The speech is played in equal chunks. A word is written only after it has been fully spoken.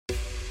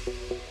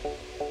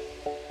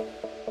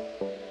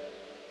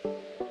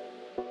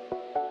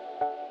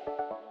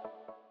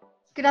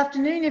Good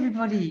afternoon,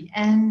 everybody,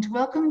 and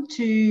welcome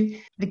to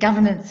the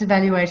Governance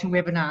Evaluator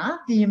webinar,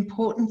 The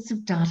Importance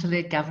of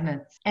Data-Led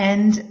Governance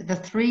and the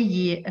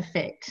 3-Year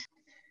Effect.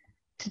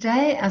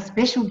 Today, our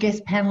special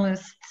guest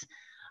panellists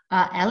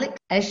are Alex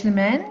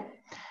Ashleman,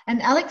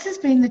 and Alex has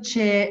been the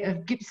chair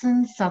of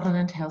Gippsland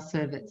Sutherland Health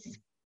Service.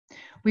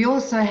 We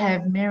also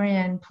have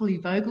Marianne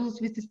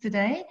Pulley-Vogels with us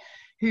today,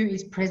 who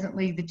is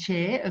presently the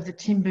chair of the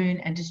Timboon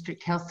and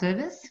District Health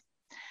Service.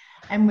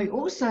 And we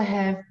also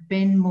have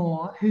Ben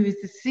Moore, who is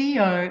the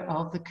CEO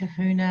of the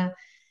Kahuna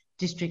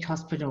District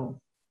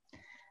Hospital.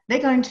 They're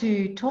going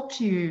to talk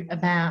to you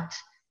about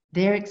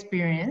their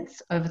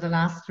experience over the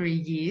last 3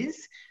 years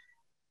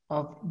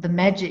of the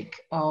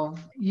magic of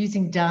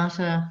using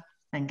data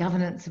and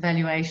governance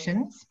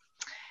evaluations.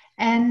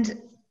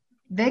 And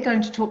they're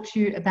going to talk to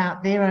you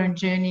about their own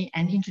journey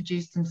and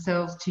introduce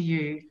themselves to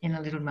you in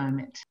a little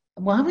moment.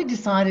 Why we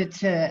decided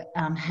to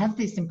have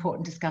this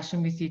important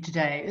discussion with you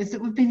today is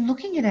that we've been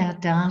looking at our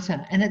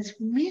data, and it's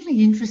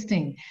really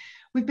interesting.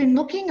 We've been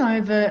looking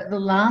over the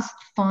last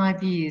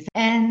 5 years,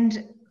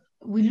 and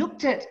we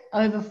looked at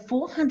over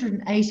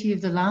 480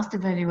 of the last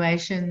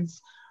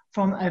evaluations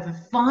from over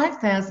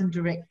 5,000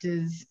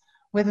 directors,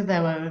 whether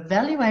they were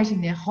evaluating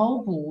their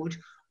whole board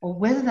or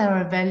whether they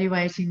were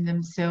evaluating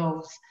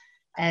themselves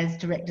as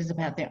directors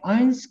about their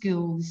own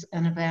skills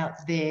and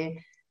about their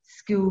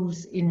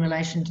skills in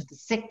relation to the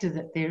sector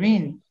that they're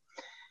in.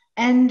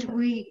 And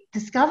we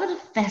discovered a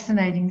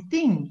fascinating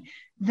thing,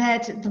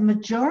 that the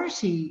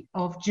majority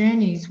of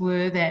journeys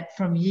were that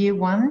from year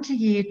 1 to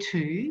year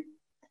 2,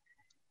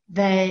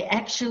 they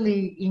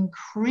actually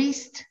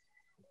increased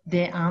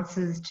their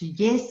answers to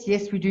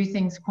yes, we do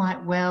things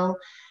quite well.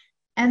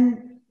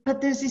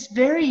 But there's this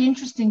very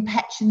interesting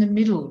patch in the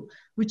middle,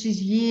 which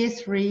is year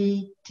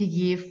 3 to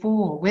year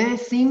 4, where there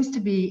seems to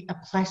be a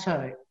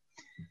plateau.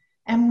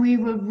 And we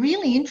were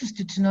really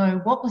interested to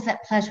know what was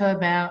that plateau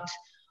about,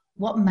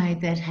 what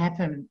made that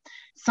happen.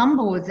 Some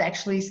boards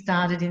actually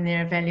started in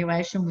their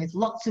evaluation with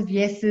lots of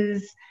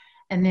yeses,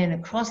 and then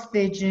across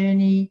their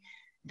journey,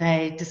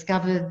 they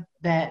discovered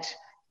that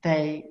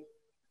they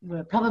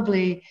were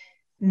probably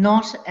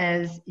not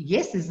as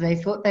yes as they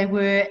thought they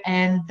were,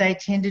 and they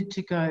tended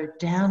to go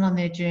down on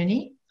their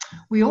journey.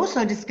 We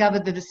also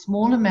discovered that a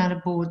small amount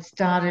of boards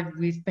started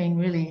with being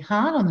really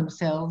hard on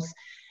themselves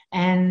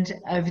and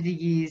over the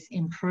years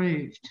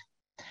improved.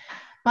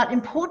 But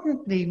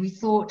importantly, we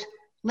thought,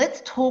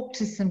 let's talk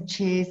to some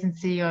chairs and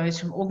CEOs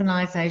from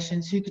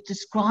organisations who could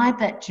describe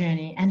that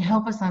journey and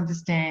help us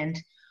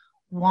understand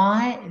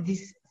why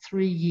this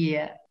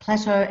 3-year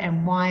plateau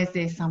and why is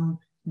there some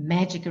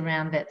magic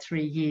around that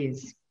 3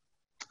 years.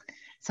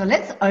 So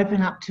let's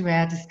open up to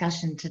our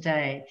discussion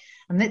today,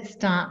 and let's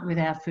start with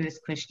our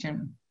first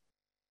question.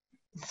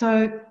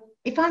 So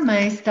if I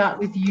may start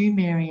with you,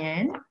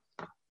 Marianne.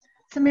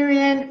 So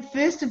Marianne,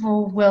 first of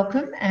all,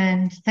 welcome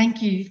and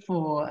thank you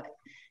for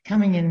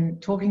coming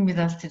and talking with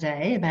us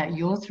today about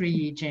your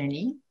 3-year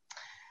journey.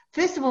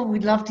 First of all,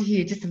 we'd love to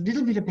hear just a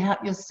little bit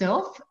about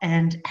yourself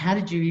and how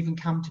did you even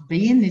come to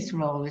be in this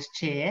role as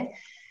chair?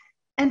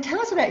 And tell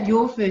us about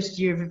your first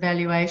year of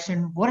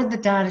evaluation. What did the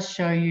data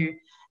show you?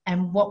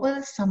 And what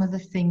were some of the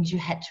things you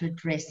had to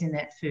address in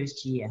that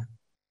first year?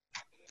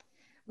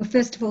 Well,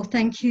 first of all,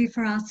 thank you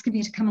for asking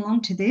me to come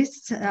along to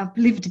this. I've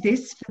lived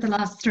this for the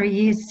last 3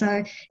 years,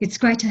 so it's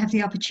great to have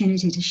the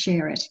opportunity to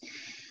share it.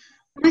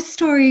 My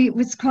story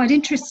was quite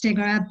interesting,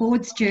 or our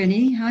board's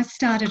journey. I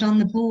started on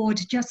the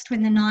board just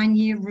when the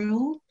 9-year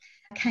rule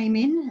came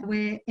in,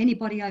 where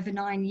anybody over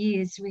 9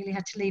 years really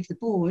had to leave the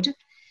board.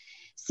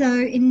 So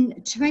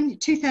in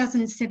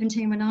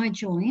 2017, when I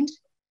joined,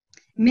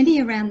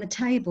 many around the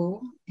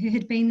table who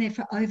had been there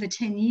for over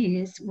 10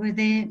 years were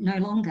there no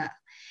longer.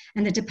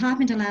 And the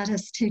department allowed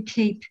us to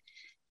keep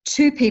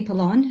 2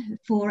 people on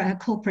for our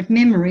corporate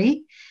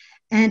memory.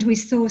 And we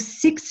saw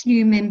 6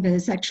 new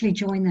members actually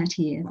join that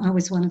year. I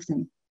was one of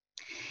them.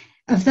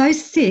 Of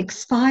those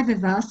 6, 5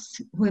 of us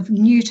were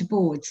new to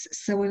boards.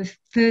 So we were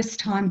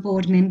first-time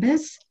board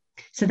members.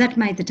 So that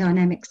made the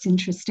dynamics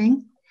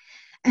interesting.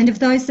 And of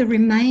those that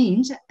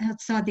remained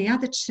outside the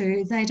other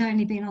 2, they'd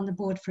only been on the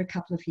board for a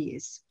couple of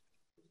years.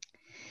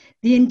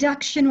 The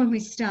induction, when we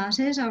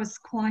started, I was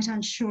quite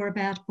unsure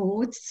about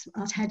boards.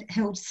 I'd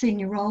held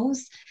senior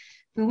roles,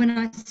 but when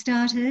I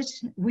started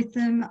with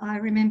them, I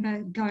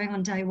remember going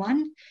on day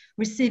 1,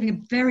 receiving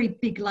a very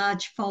big,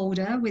 large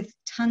folder with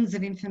tons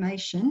of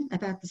information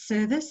about the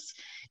service,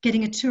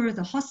 getting a tour of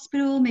the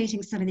hospital,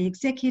 meeting some of the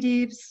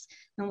executives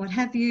and what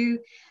have you,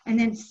 and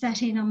then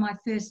sat in on my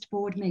first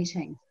board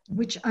meeting,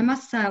 which I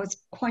must say I was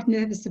quite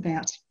nervous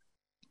about.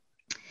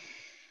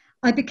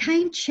 I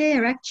became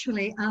chair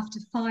actually after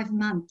 5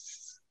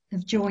 months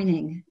of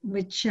joining,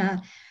 which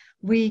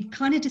we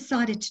kind of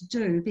decided to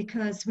do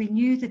because we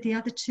knew that the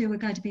other 2 were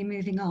going to be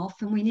moving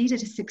off and we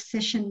needed a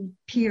succession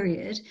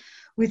period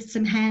with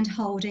some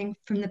hand-holding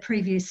from the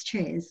previous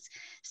chairs.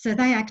 So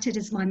they acted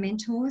as my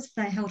mentors.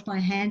 They held my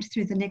hand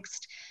through the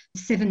next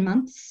 7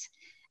 months.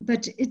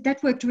 But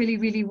that worked really,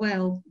 really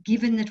well,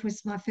 given that it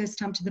was my first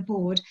time to the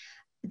board.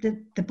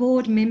 the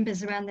board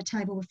members around the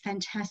table were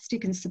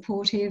fantastic and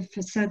supportive,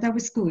 so that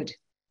was good.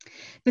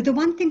 But the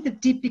one thing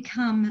that did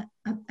become,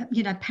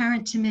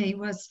 apparent to me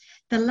was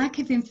the lack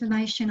of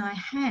information I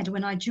had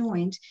when I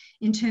joined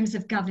in terms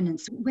of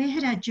governance. Where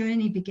had our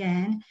journey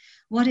began?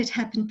 What had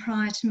happened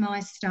prior to my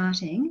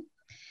starting?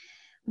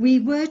 We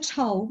were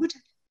told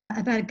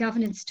about a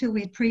governance tool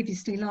we had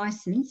previously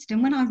licensed,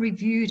 and when I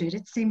reviewed it,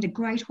 it seemed a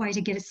great way to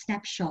get a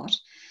snapshot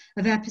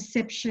of our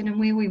perception and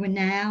where we were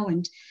now,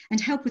 and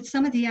help with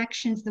some of the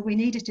actions that we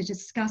needed to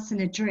discuss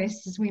and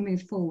address as we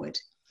move forward.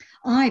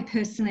 I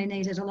personally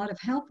needed a lot of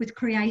help with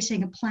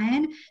creating a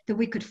plan that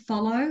we could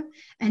follow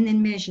and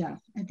then measure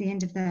at the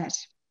end of that.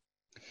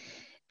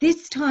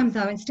 This time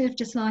though, instead of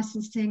just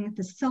licensing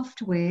the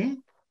software,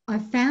 I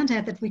found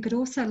out that we could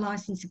also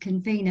license a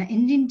convener,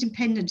 an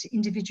independent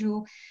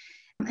individual.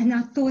 And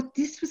I thought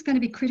this was going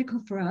to be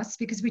critical for us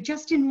because we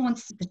just didn't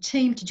want the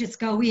team to just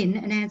go in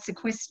and answer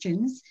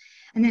questions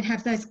and then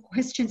have those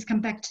questions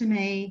come back to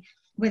me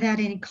without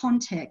any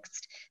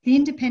context. The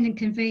independent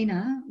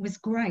convener was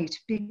great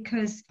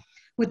because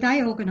what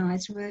they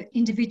organised were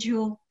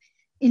individual,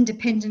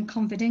 independent,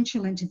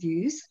 confidential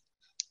interviews,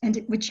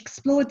 and which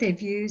explored their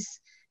views,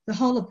 the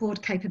whole of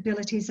board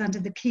capabilities under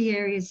the key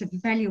areas of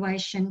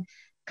evaluation,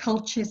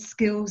 culture,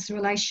 skills,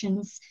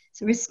 relations,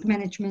 risk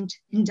management,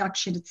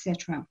 induction,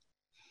 etc.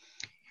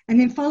 And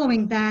then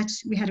following that,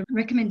 we had a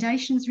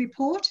recommendations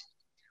report,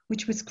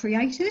 which was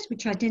created,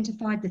 which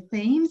identified the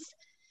themes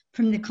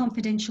from the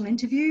confidential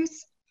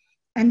interviews.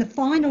 And the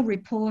final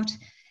report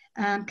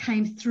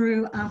came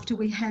through after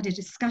we had a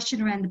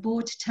discussion around the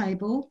board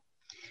table,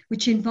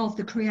 which involved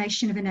the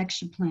creation of an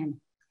action plan.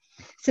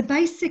 So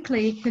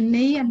basically, for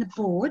me and the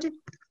board,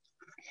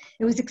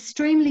 it was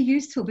extremely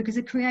useful because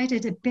it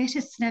created a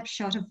better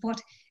snapshot of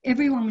what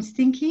everyone was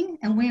thinking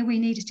and where we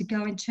needed to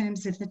go in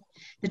terms of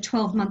the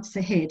 12 months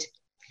ahead.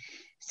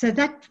 So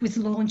that was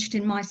launched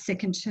in my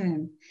second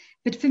term.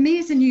 But for me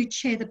as a new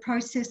chair, the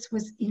process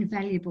was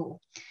invaluable.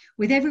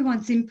 With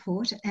everyone's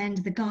input and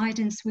the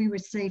guidance we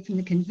received from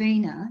the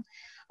convener,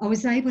 I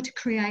was able to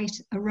create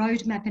a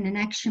roadmap and an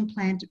action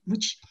plan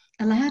which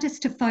allowed us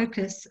to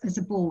focus as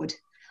a board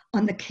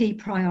on the key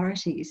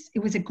priorities. It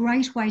was a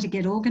great way to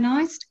get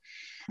organised,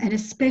 and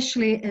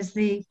especially as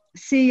the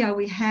CEO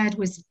we had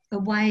was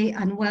away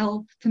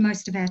unwell for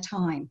most of our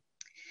time.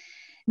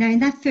 Now, in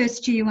that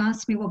first year, you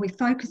asked me what we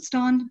focused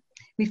on.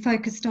 We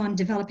focused on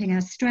developing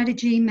our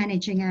strategy,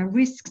 managing our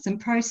risks and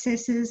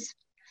processes,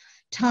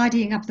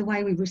 tidying up the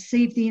way we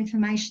receive the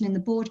information in the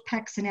board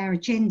packs and our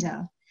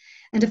agenda.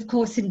 And of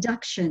course,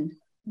 induction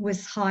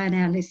was high on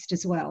our list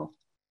as well.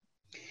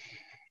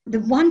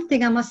 The one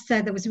thing I must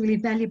say that was really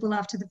valuable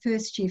after the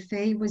first year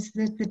fee was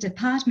that the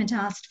department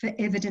asked for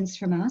evidence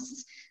from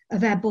us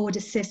of our board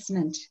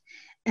assessment.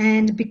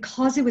 And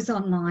because it was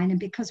online and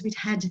because we'd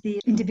had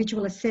the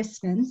individual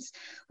assessments,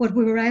 what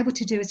we were able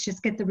to do is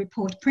just get the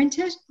report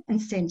printed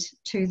and sent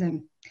to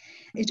them.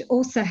 It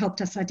also helped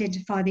us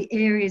identify the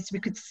areas we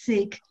could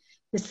seek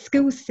the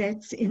skill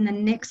sets in the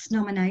next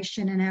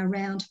nomination and our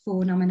round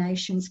 4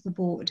 nominations for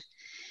board.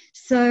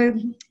 So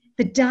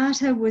the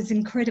data was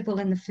incredible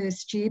in the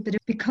first year, but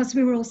because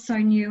we were all so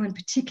new, and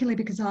particularly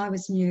because I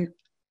was new,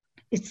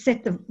 it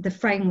set the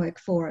framework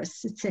for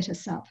us. It set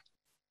us up.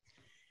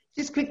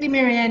 Just quickly,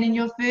 Marianne, in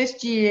your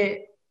first year,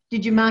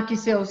 did you mark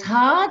yourselves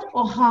hard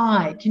or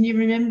high? Can you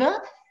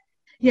remember?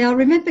 Yeah, I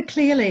remember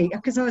clearly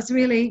because I was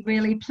really,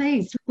 really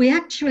pleased. We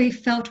actually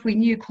felt we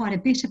knew quite a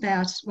bit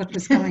about what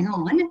was going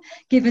on,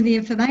 given the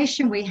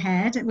information we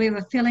had. We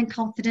were feeling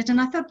confident, and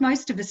I thought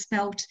most of us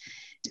felt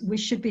we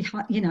should be,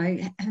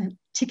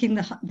 ticking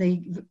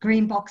the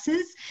green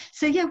boxes.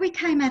 So yeah, we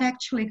came out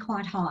actually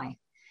quite high.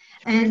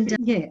 And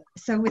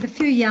so with a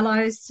few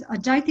yellows, I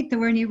don't think there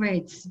were any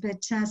reds,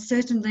 but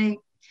certainly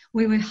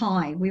we were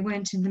high. We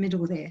weren't in the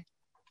middle there.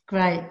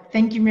 Great.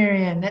 Thank you,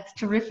 Marianne. That's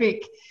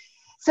terrific.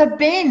 So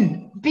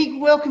Ben, big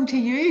welcome to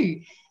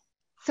you.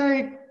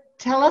 So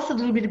tell us a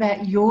little bit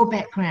about your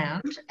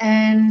background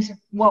and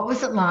what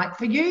was it like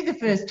for you the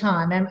first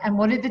time, and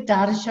what did the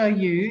data show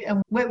you,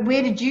 and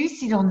where did you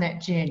sit on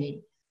that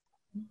journey?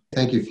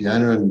 Thank you,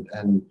 Fiona,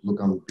 and look,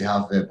 on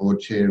behalf of our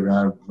board chair,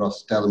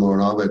 Ross Dallimore,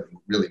 and I, we're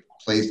really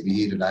pleased to be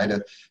here today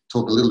to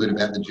talk a little bit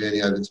about the journey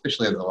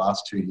especially over the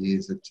last 2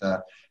 years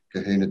at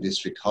Cohuna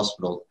District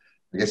Hospital.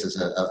 I guess as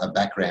a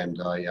background,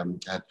 I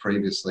had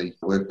previously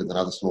worked with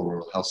another small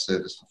rural health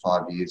service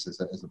for 5 years as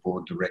a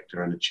board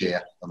director and a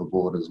chair of a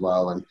board as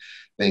well. And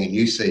being a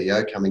new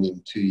CEO coming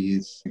in 2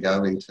 years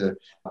ago into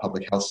a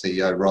public health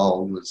CEO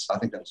role I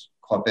think that was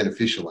quite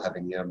beneficial,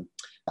 having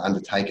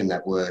undertaken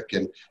that work.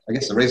 And I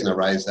guess the reason I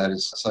raise that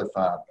is so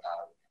far,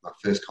 my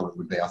first comment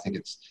would be, I think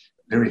it's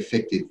very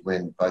effective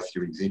when both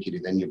your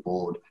executive and your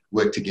board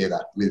work together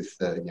with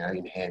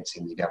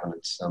enhancing your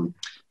governance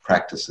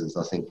practices.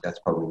 I think that's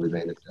probably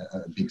been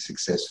a big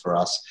success for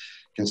us.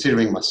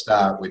 Considering my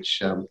start,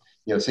 which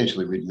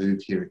essentially we'd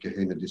moved here at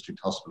Cohuna District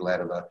Hospital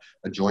out of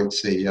a joint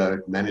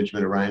CEO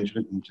management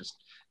arrangement, and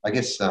just I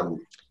guess I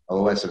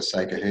always sort of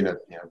say Kahuna,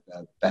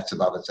 bats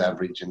above its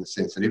average in the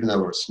sense that even though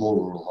we're a small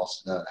rural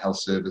health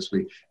service,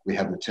 we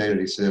have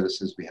maternity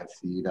services, we have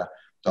theatre,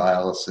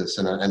 dialysis,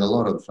 and a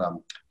lot of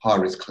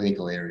high-risk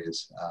clinical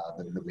areas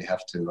that we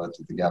have to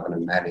govern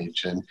and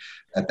manage. And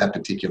at that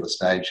particular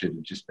stage, it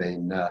had just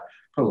been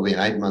probably an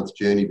 8-month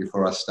journey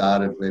before I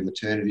started, where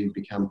maternity had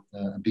become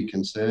a big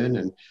concern,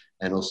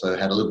 and also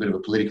had a little bit of a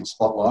political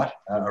spotlight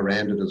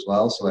around it as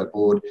well. So our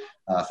board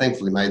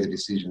thankfully made the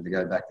decision to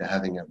go back to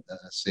having a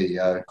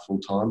CEO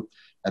full-time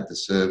at the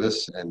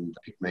service, and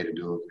picked me to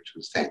do it, which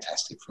was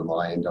fantastic from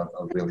my end. I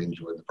really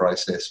enjoyed the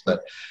process.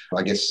 But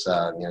I guess,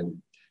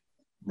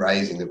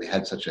 raising that we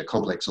had such a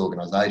complex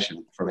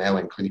organisation from our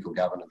end, clinical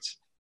governance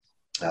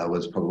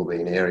was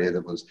probably an area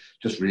that was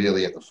just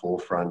really at the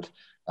forefront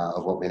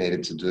of what we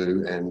needed to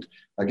do. And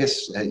I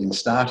guess in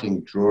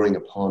starting drawing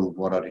upon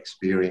what I'd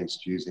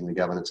experienced using the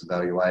Governance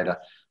Evaluator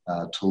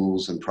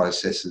tools and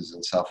processes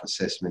and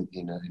self-assessment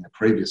in a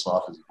previous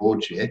life as a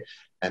board chair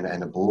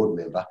and a board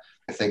member,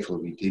 thankfully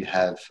we did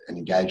have an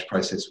engaged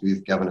process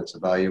with Governance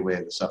Evaluator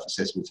where the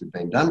self-assessments had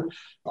been done.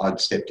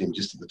 I'd stepped in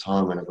just at the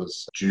time when it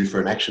was due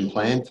for an action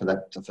plan for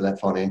that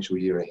financial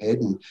year ahead,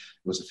 and it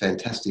was a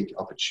fantastic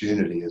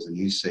opportunity as a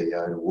new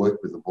CEO to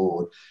work with the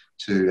board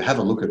to have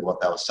a look at what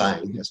they were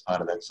saying as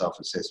part of that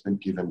self-assessment,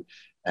 given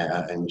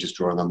and just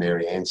drawing on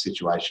Mary Ann's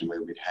situation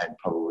where we'd had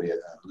probably a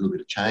little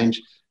bit of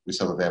change with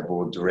some of our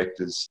board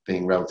directors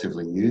being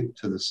relatively new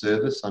to the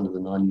service under the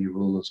 9-year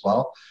rule as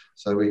well.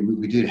 So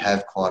we did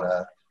have quite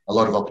a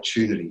lot of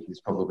opportunity, is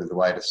probably the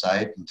way to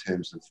say it, in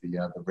terms of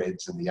the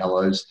reds and the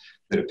yellows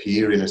that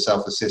appear in a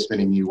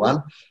self-assessment in year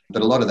one.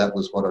 But a lot of that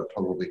was what I'd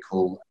probably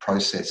call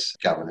process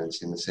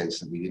governance, in the sense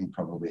that we didn't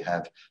probably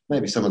have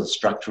maybe some of the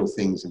structural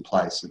things in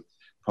place that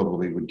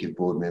probably would give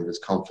board members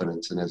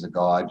confidence. And as a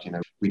guide,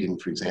 we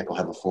didn't, for example,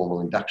 have a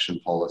formal induction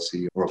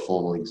policy or a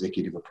formal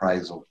executive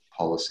appraisal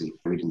policy.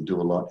 We didn't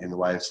do a lot in the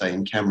way of, say,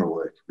 in-camera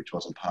work, which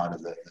wasn't part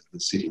of the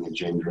sitting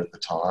agenda at the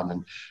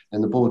time.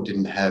 And the board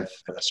didn't have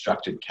a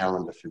structured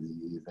calendar for the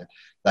year that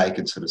they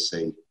could sort of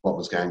see what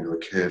was going to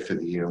occur for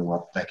the year and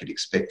what they could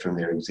expect from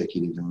their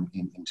executive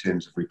in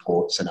terms of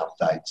reports and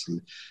updates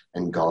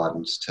and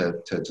guidance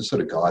to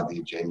sort of guide the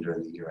agenda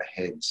in the year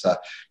ahead. So,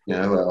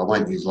 I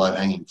won't use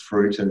low-hanging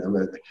fruit,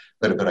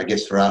 but I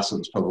guess for us it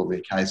was probably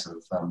a case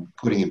of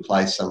putting in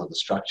place some of the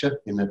structure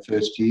in that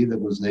first year that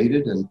was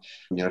needed. And,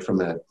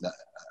 from an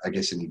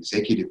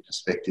executive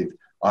perspective,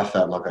 I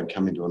felt like I'd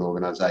come into an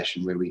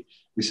organisation where we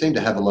seemed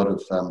to have a lot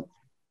of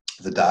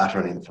the data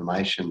and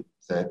information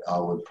that I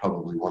would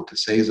probably want to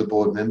see as a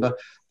board member,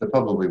 but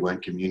probably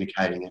weren't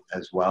communicating it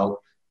as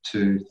well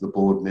to the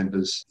board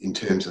members in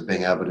terms of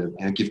being able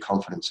to give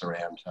confidence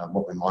around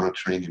what we're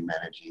monitoring and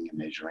managing and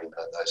measuring,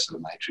 those sort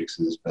of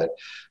matrices. But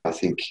I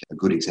think a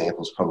good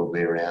example is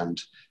probably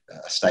around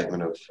a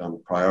statement of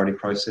priority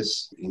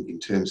process in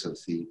terms of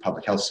the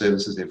public health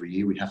services. Every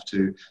year we have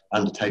to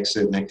undertake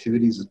certain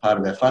activities as part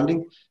of our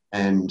funding.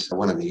 And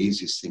one of the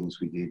easiest things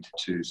we did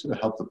to sort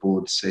of help the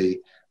board see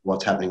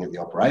what's happening at the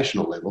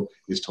operational level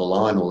is to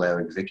align all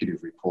our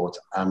executive reports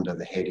under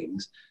the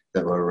headings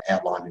that were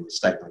outlined in the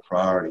statement of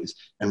priorities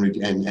and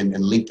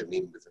link them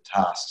in with the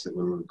tasks that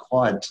we were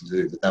required to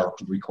do, that they were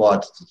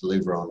required to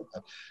deliver on.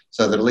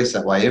 So that at least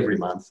that way every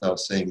month they were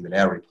seeing that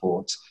our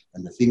reports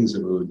and the things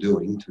that we were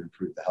doing to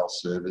improve the health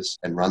service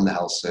and run the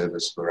health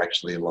service were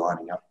actually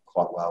aligning up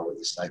quite well with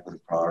the statement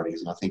of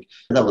priorities. And I think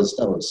that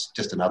was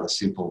just another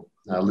simple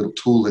little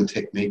tool and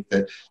technique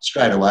that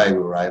straight away we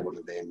were able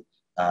to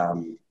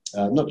then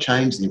not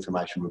change the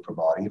information we're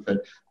providing,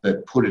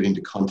 but put it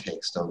into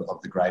context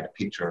of the greater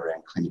picture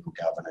around clinical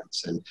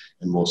governance and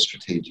more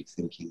strategic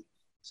thinking.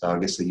 So I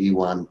guess the year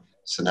one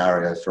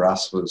scenario for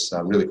us was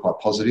really quite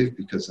positive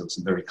because there was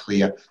some very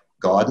clear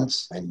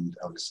guidance. And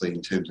obviously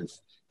in terms of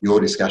your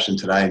discussion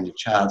today and your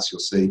charts, you'll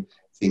see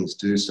things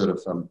do sort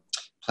of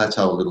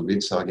plateau a little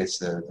bit. So I guess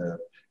the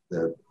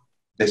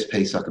best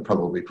piece I could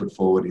probably put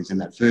forward is in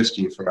that first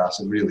year for us,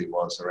 it really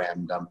was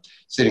around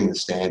setting the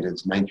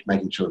standards,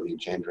 making sure the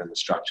agenda and the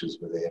structures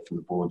were there for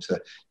the board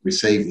to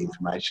receive the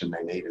information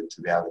they needed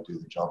to be able to do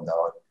the job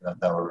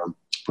they were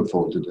put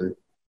forward to do.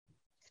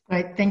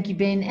 Great, thank you,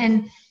 Ben.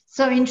 And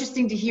so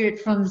interesting to hear it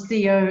from the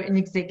CEO and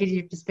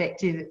executive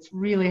perspective. It's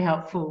really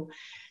helpful.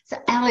 So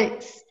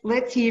Alex,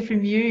 let's hear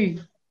from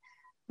you.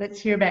 Let's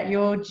hear about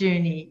your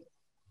journey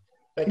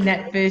in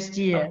that first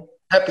year.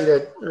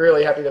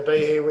 Really happy to be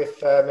here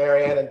with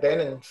Mary Ann and Ben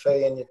and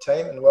Fee and your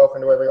team, and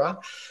welcome to everyone.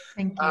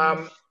 Thank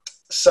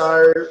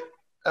you.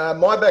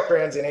 My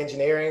background's in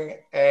engineering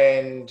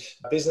and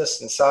business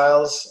and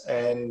sales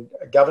and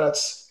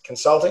governance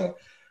consulting.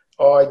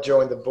 I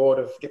joined the board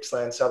of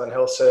Gippsland Southern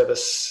Health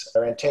Service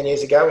around 10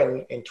 years ago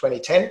in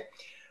 2010.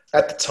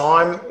 At the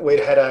time, we'd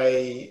had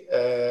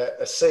a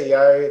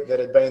CEO that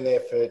had been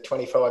there for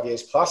 25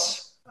 years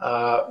plus,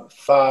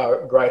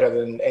 far greater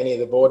than any of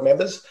the board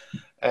members.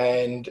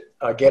 And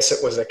I guess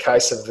it was a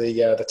case of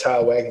the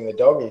tail wagging the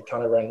dog. He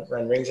kind of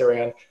ran rings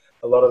around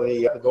a lot of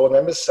the board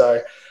members.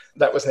 So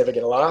That was never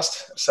going to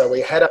last. So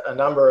we had a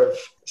number of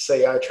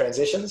CEO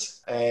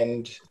transitions,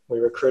 and we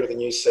recruited a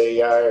new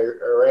CEO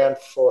around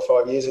 4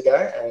 or 5 years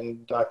ago,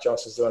 and Mark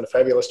Johnson's doing a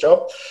fabulous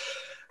job.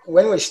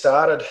 When we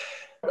started,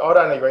 I'd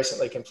only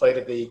recently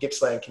completed the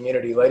Gippsland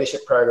Community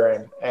Leadership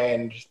Program,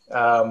 and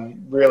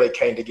really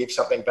keen to give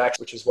something back,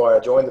 which is why I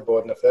joined the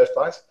board in the first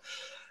place.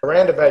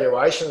 Around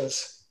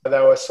evaluations, they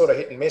were sort of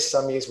hit and miss.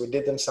 Some years we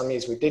did them, some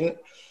years we didn't.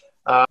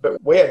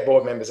 But we had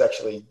board members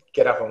actually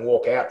get up and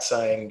walk out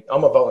saying,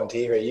 I'm a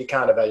volunteer here, you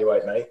can't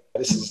evaluate me.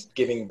 This is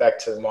giving back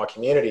to my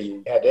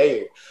community. How dare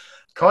you?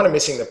 Kind of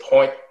missing the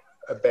point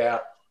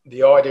about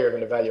the idea of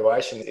an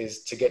evaluation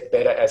is to get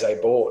better as a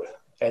board.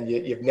 And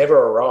you've never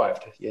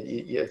arrived.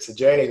 It's a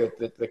journey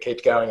that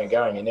keeps going and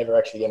going. You're never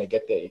actually going to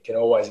get there. You can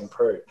always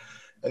improve.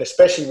 And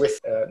especially with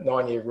a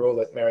 9-year rule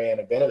that Marianne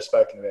and Ben have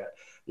spoken about,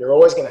 you're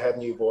always going to have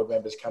new board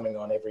members coming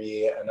on every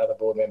year and other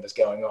board members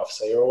going off.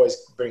 So you're always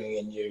bringing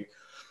in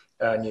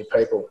new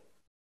people.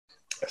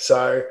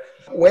 So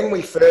when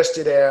we first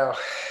did our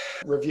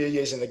review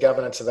using the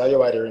Governance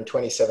Evaluator in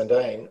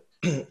 2017,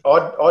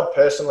 I'd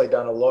personally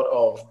done a lot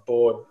of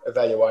board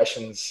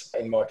evaluations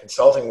in my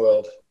consulting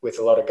world with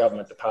a lot of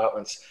government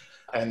departments,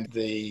 and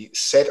the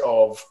set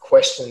of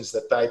questions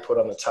that they put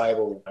on the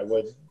table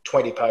were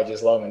 20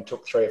 pages long and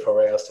took 3 or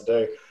 4 hours to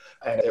do.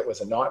 And it was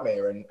a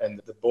nightmare,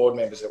 and the board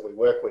members that we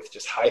work with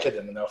just hated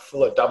them, and they were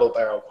full of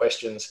double-barrel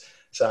questions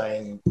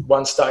saying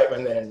one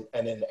statement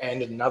and then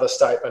another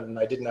statement, and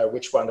they didn't know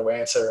which one to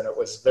answer, and it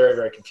was very,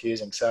 very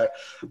confusing. So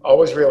I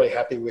was really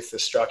happy with the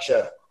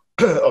structure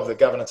of the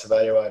Governance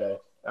Evaluator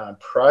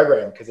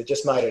program, because it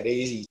just made it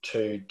easy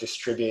to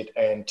distribute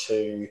and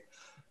to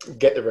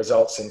get the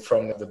results in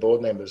from the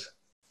board members.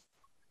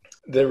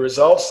 The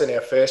results in our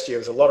first year,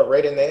 was a lot of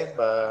red in there,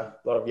 a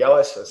lot of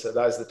yellow. So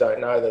those that don't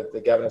know, the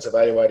Governance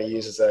Evaluator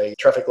uses a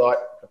traffic light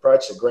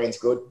approach. So green's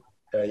good,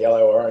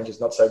 yellow or orange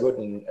is not so good,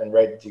 and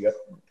red, you got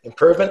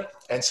improvement.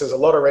 And so there's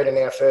a lot of red in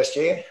our first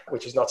year,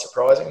 which is not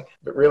surprising.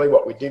 But really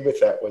what we did with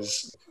that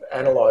was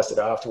analysed it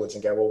afterwards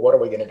and go, well, what are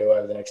we going to do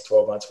over the next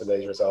 12 months with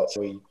these results?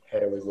 How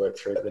do we work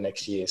through the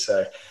next year?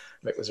 So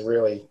it was a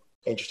really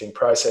interesting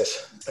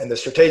process. And the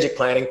strategic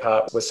planning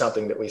part was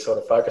something that we sort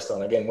of focused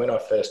on. Again, when I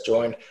first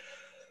joined,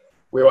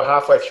 we were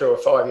halfway through a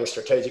 5-year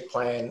strategic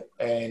plan,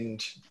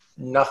 and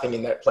nothing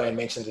in that plan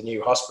mentioned a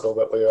new hospital,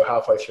 but we were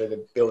halfway through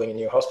the building a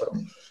new hospital.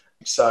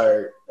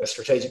 So a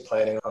strategic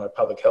planning on a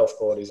public health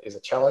board is a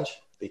challenge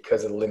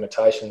because of the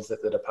limitations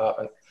that the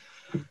department,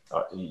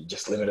 you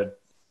just limited,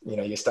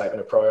 your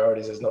statement of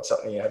priorities is not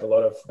something you have a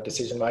lot of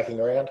decision making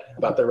around,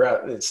 but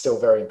it's still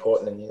very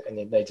important, and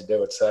you need to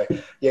do it. So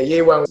yeah,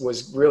 year one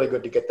was really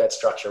good to get that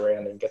structure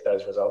around and get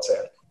those results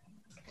out.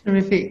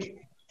 Terrific.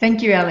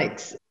 Thank you,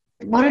 Alex.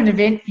 What an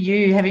event for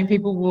you, having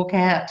people walk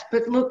out.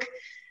 But look,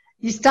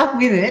 you stuck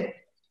with it.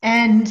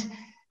 And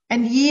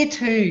year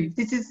 2,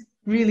 this is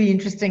really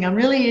interesting. I'm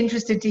really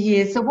interested to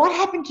hear. So what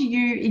happened to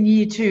you in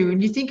year 2?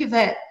 And you think of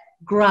that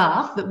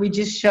graph that we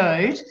just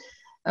showed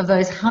of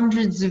those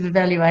hundreds of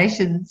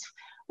evaluations.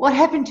 What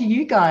happened to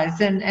you guys,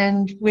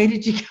 and where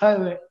did you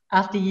go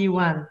after year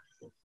 1?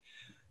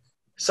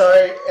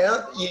 So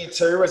our year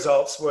 2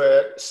 results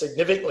were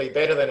significantly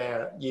better than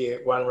our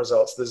year 1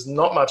 results. There's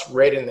not much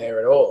red in there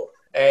at all.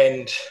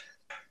 And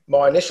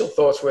my initial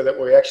thoughts were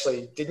that we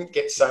actually didn't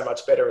get so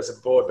much better as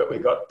a board, but we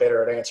got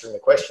better at answering the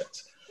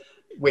questions,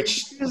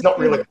 which is not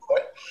really the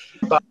point.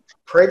 But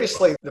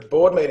previously, the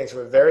board meetings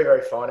were very,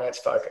 very finance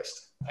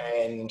focused.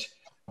 And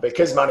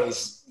because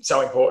money's so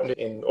important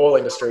in all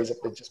industries, it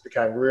just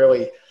became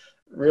really,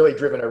 really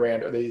driven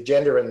around the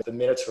agenda, and the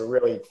minutes were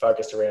really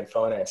focused around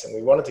finance. And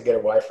we wanted to get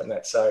away from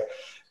that. So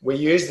we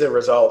used the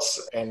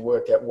results and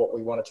worked out what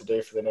we wanted to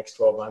do for the next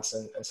 12 months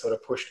and sort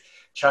of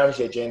changed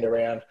the agenda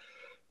around,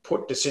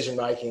 put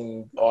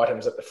decision-making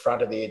items at the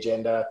front of the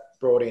agenda,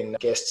 brought in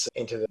guests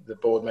into the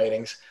board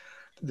meetings.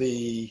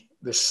 The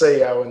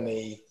CEO and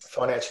the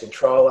financial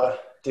controller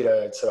did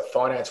a sort of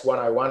finance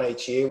 101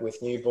 each year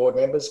with new board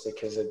members,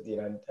 because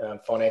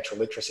financial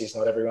literacy is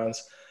not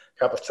everyone's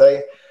cup of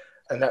tea.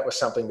 And that was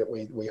something that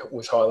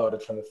was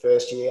highlighted from the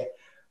first year.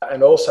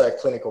 And also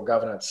clinical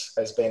governance,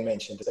 as Ben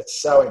mentioned.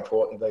 It's so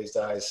important these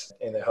days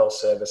in the health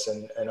service,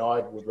 and I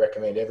would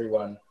recommend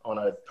everyone on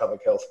a public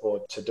health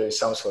board to do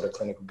some sort of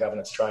clinical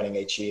governance training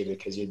each year,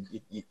 because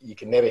you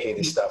can never hear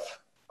this stuff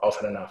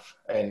often enough.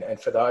 And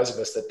for those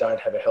of us that don't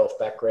have a health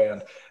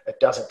background, it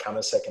doesn't come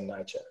as second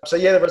nature. So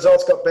yeah, the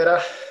results got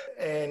better,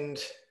 and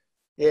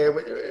yeah,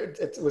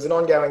 it was an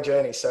ongoing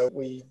journey. So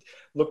we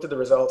looked at the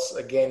results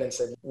again and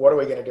said, what are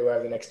we going to do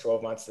over the next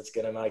 12 months that's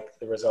going to make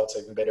the results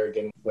even better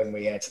again when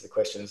we answer the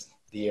questions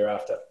the year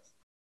after?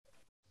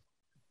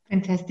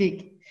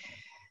 Fantastic.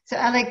 So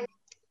Alex,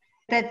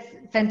 that's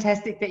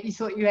fantastic that you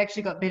thought you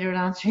actually got better at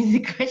answering the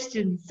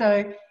questions.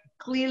 So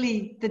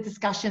clearly the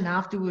discussion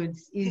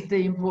afterwards is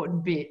the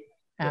important bit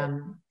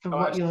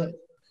what you're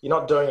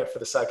not doing it for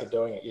the sake of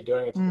doing it. You're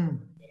doing it for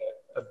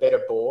a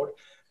better board.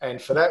 And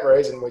for that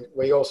reason,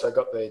 we also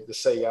got the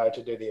CEO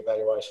to do the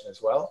evaluation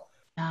as well.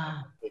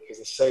 Because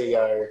the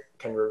CEO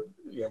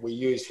we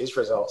used his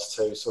results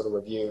to sort of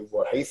review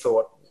what he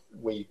thought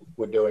we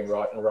were doing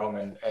right and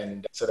wrong,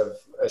 and sort of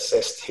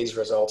assessed his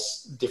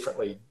results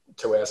differently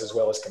to ours as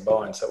well as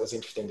combined. So it was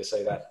interesting to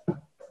see that.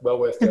 Well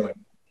worth doing.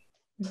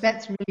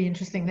 That's really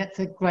interesting. That's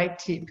a great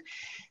tip.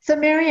 So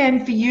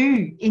Marianne, for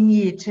you in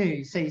year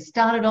 2, so you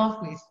started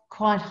off with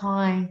quite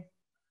high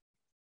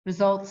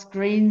results,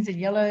 greens and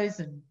yellows,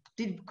 and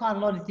did quite a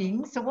lot of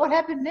things. So what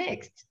happened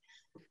next?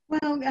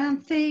 Well,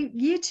 the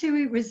year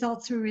 2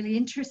 results were really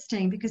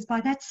interesting because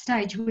by that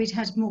stage we'd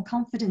had more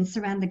confidence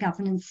around the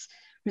governance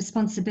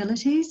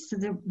responsibilities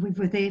that we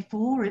were there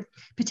for,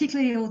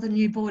 particularly all the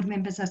new board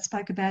members I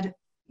spoke about,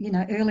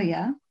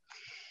 earlier.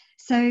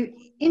 So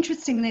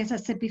interestingly, as I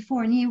said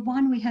before, in year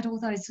 1 we had all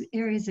those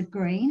areas of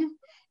green,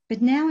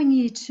 but now in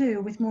year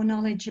 2, with more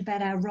knowledge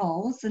about our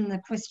roles and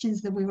the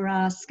questions that we were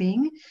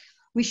asking,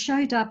 we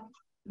showed up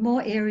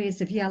more areas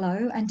of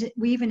yellow, and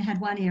we even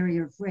had one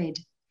area of red.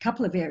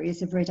 Couple of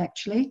areas of red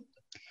actually.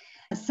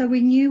 So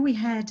we knew we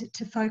had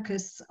to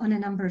focus on a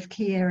number of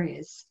key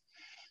areas.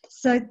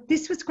 So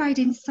this was great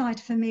insight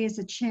for me as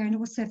a chair and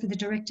also for the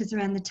directors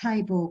around the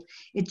table.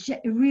 It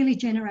really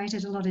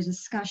generated a lot of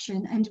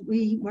discussion, and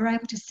we were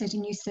able to set a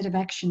new set of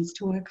actions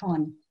to work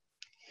on.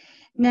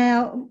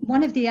 Now,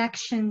 one of the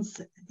actions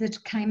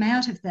that came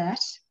out of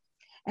that,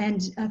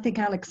 and I think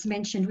Alex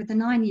mentioned, with the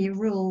 9-year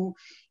rule,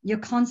 you're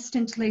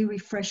constantly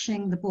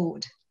refreshing the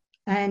board.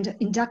 And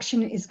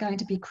induction is going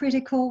to be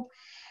critical.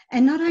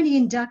 And not only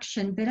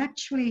induction, but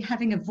actually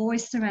having a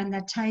voice around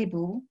that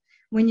table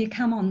when you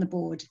come on the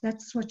board.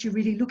 That's what you're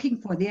really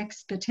looking for, the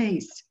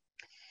expertise.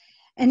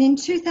 And in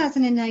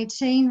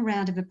 2018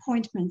 round of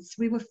appointments,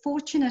 we were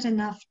fortunate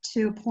enough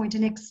to appoint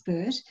an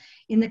expert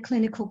in the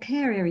clinical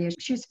care area.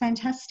 She was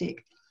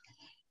fantastic.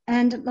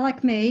 And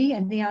like me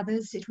and the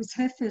others, it was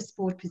her first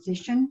board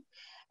position.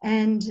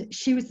 And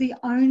she was the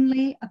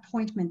only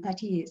appointment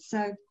that year.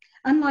 So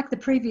unlike the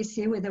previous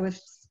year where there were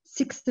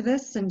 6 of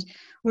us and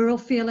we're all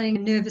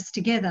feeling nervous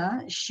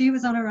together, she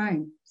was on her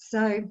own.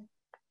 So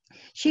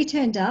she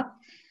turned up.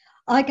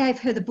 I gave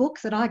her the book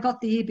that I got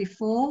the year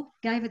before,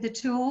 gave her the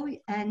tour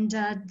and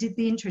did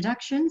the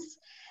introductions,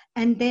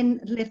 and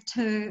then left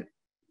her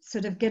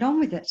sort of get on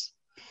with it.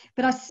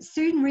 But I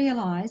soon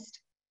realised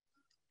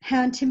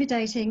how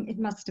intimidating it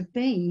must have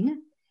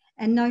been,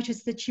 and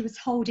noticed that she was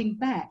holding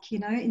back,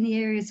 in the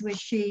areas where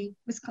she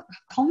was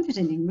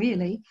confident in,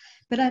 really.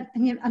 But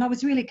I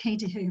was really keen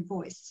to hear her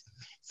voice.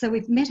 So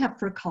we've met up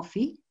for a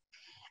coffee.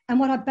 And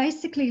what I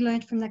basically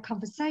learned from that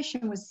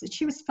conversation was that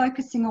she was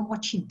focusing on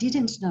what she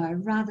didn't know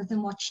rather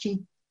than what she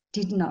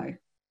did know.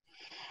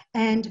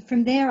 And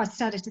from there, I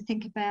started to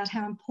think about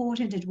how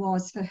important it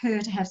was for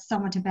her to have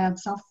someone to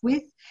bounce off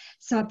with.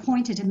 So I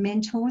appointed a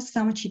mentor,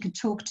 someone she could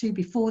talk to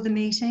before the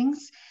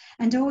meetings,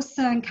 and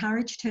also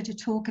encouraged her to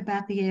talk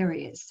about the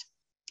areas.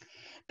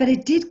 But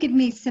it did give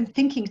me some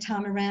thinking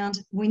time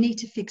around, we need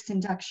to fix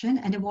induction,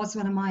 and it was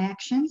one of my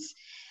actions.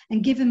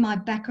 And given my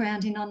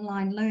background in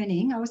online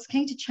learning, I was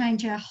keen to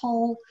change our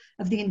whole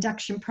of the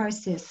induction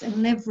process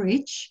and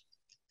leverage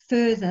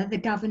further the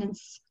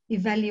governance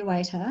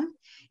evaluator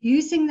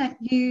using that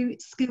new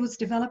skills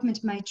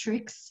development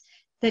matrix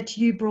that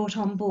you brought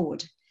on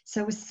board.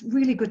 So it was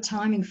really good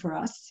timing for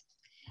us.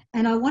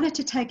 And I wanted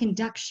to take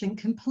induction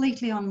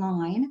completely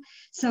online,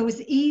 so it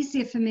was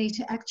easier for me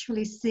to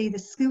actually see the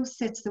skill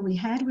sets that we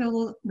had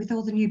with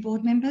all the new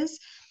board members,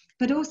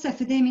 but also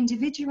for them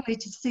individually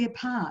to see a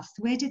path.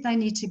 Where did they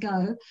need to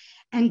go,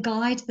 and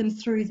guide them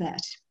through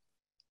that.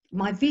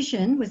 My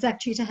vision was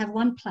actually to have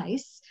one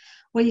place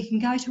where you can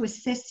go to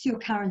assess your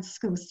current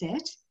skill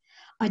set,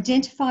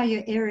 identify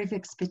your area of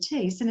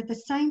expertise, and at the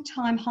same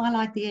time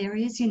highlight the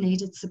areas you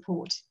needed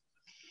support.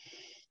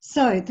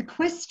 So the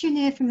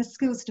questionnaire from the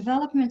skills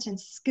development and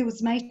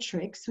skills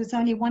matrix was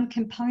only one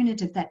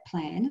component of that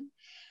plan.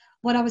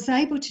 What I was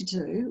able to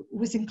do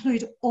was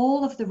include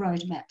all of the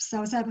roadmaps. So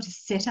I was able to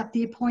set up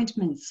the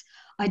appointments,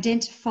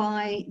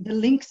 identify the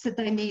links that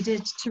they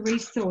needed to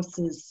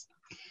resources,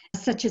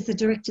 such as the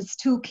Director's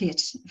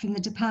Toolkit from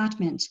the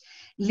department,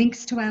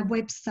 links to our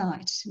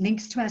website,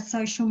 links to our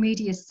social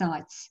media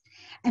sites.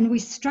 And we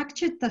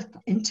structured the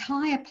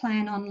entire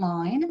plan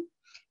online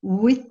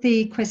with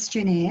the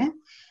questionnaire,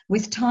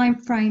 with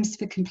timeframes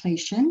for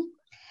completion.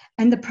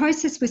 And the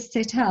process was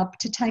set up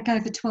to take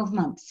over 12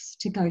 months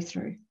to go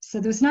through. So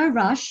there was no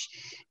rush,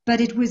 but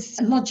it was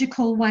a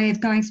logical way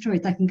of going through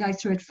it. They can go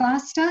through it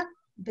faster,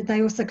 but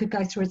they also could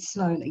go through it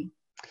slowly.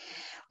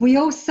 We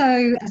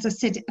also, as I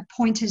said,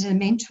 appointed a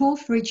mentor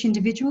for each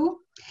individual.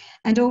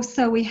 And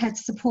also we had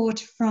support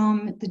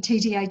from the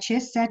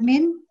TDHS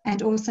admin,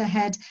 and also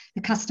had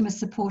the customer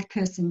support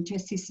person,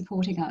 Jessie,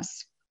 supporting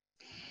us.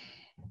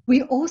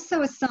 We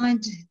also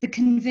assigned the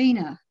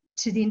convener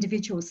to the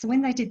individuals. So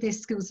when they did their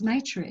skills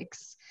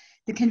matrix,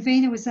 the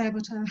convener was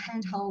able to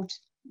handhold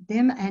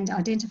them and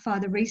identify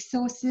the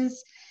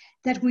resources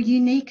that were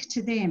unique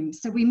to them.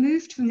 So we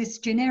moved from this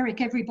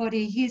generic,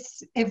 everybody,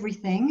 here's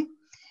everything,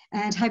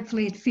 and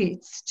hopefully it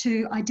fits,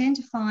 to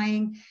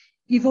identifying,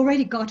 you've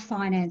already got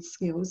finance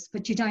skills,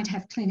 but you don't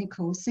have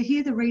clinical. So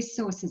here are the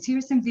resources, here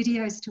are some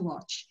videos to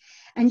watch.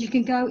 And you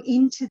can go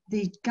into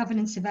the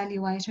governance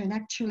evaluator and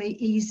actually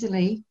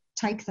easily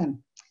take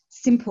them.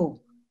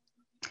 Simple.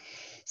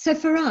 So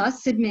for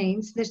us, it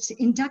means that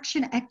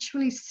induction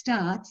actually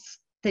starts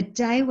the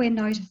day we're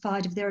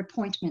notified of their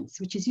appointments,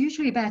 which is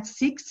usually about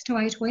 6 to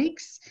 8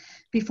 weeks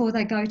before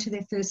they go to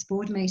their first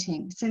board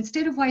meeting. So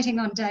instead of waiting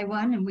on day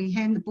one and we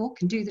hand the book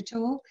and do the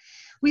tour,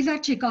 we've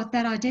actually got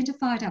that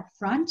identified up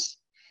front.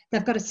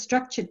 They've got a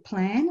structured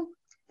plan.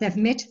 They've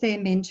met their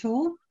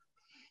mentor.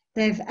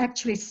 They've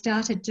actually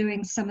started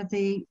doing some of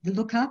the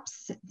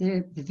lookups,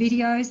 the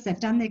videos. They've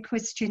done their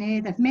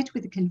questionnaire. They've met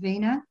with the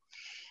convener.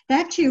 They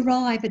actually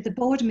arrive at the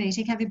board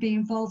meeting having been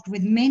involved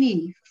with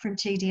many from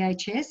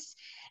TDHS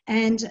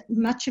and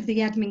much of the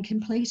admin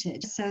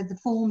completed. So the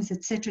forms,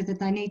 etc., that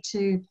they need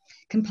to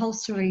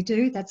compulsorily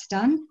do, that's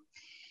done.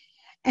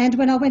 And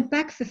when I went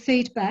back for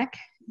feedback,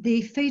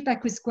 the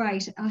feedback was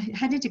great. I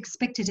hadn't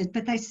expected it,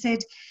 but they said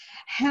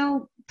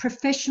how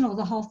professional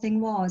the whole thing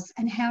was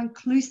and how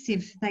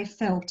inclusive they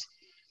felt.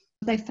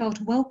 They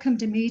felt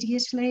welcomed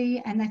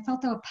immediately and they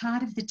felt they were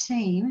part of the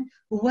team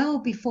well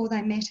before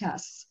they met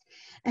us.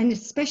 And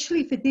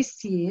especially for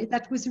this year,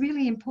 that was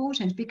really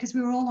important because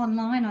we were all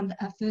online on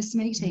our first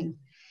meeting.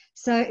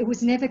 So it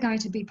was never going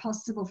to be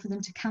possible for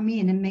them to come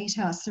in and meet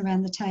us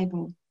around the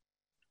table.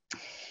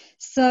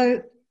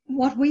 So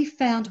what we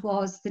found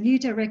was the new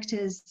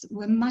directors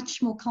were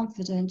much more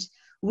confident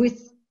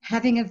with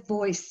having a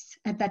voice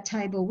at that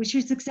table, which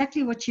is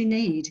exactly what you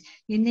need.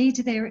 You need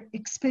their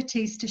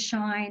expertise to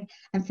shine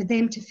and for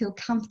them to feel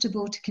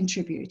comfortable to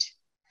contribute.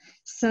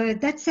 So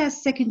that's our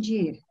second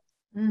year.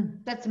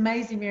 That's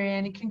amazing,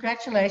 Marianne, and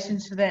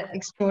congratulations for that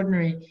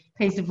extraordinary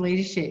piece of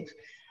leadership.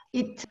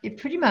 It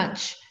pretty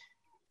much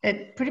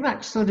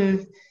sort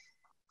of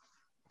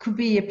could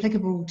be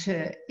applicable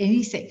to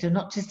any sector,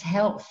 not just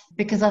health,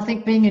 because I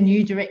think being a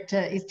new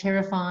director is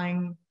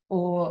terrifying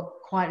or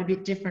quite a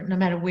bit different no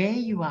matter where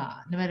you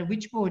are, no matter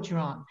which board you're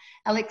on.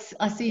 Alex,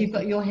 I see you've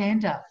got your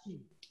hand up.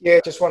 Yeah,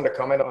 just wanted to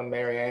comment on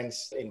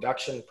Marianne's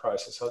induction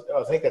process.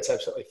 I think that's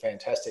absolutely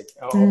fantastic.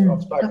 I've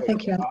spoken with the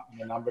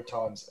department a number of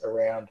times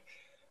around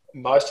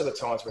most of the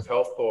times with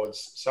health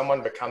boards,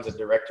 someone becomes a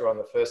director on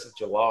the 1st of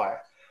July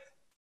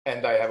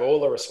and they have all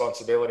the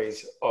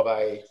responsibilities of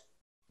a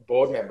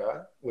board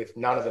member with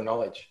none of the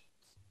knowledge.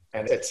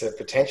 And it's a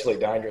potentially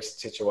dangerous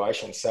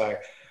situation. So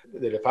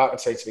the department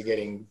seems to be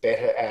getting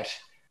better at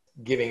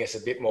giving us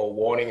a bit more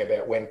warning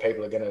about when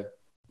people are going to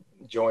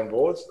join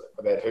boards,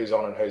 about who's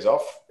on and who's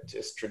off. It's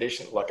just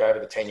tradition, like over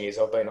the 10 years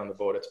I've been on the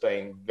board, it's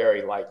been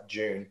very late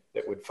June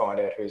that we'd find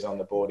out who's on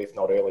the board, if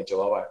not early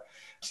July.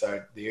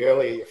 So the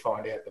earlier you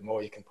find out, the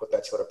more you can put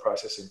that sort of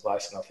process in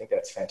place. And I think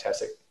that's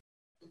fantastic.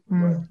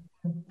 No,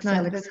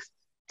 that's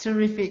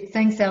terrific.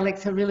 Thanks,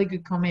 Alex. A really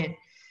good comment.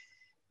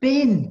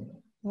 Ben,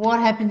 what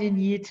happened in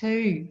year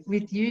 2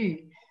 with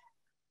you?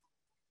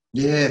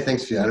 Yeah,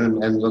 thanks, Fiona.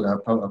 And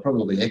look, I'll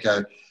probably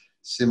echo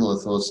similar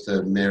thoughts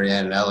to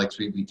Marianne and Alex.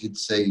 We did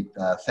see,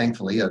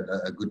 thankfully,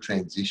 a good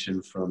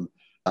transition from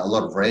a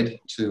lot of red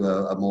to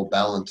a more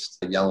balanced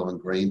yellow and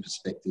green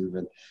perspective.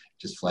 And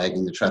just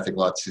flagging the traffic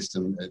light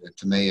system,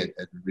 to me, it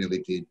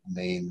really did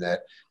mean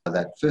that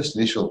first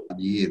initial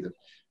year, that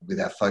with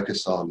our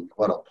focus on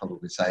what I'll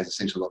probably say is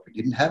essentially what we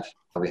didn't have.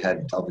 We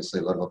had obviously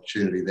a lot of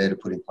opportunity there to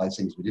put in place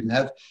things we didn't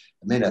have.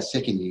 And then our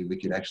second year, we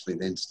could actually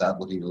then start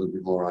looking a little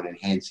bit more on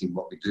enhancing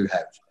what we do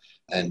have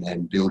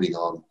and building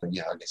on, I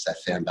guess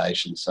that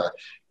foundation. So,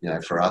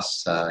 for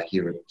us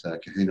here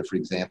at Kahuna, for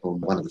example,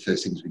 one of the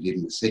first things we did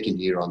in the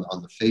second year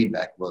on the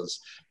feedback was,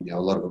 a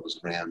lot of it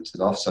was around it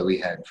off. So we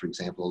had, for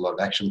example, a lot of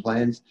action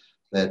plans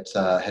that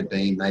had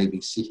been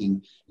maybe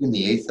sitting in the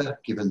ether,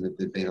 given that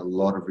there'd been a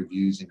lot of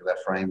reviews into our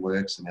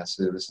frameworks and our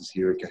services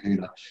here at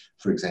Kahuna.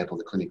 For example,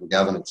 the Clinical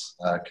Governance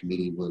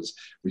Committee was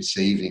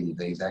receiving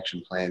these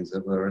action plans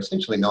that were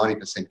essentially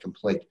 90%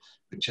 complete,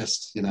 but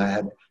just,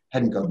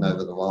 hadn't gotten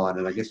over the line.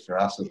 And I guess for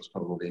us, it was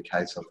probably a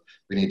case of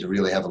we need to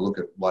really have a look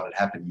at what had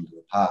happened in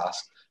the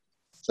past,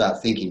 start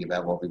thinking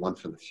about what we want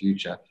for the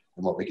future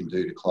and what we can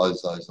do to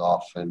close those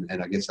off. And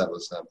I guess that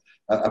was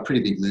a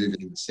pretty big move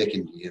in the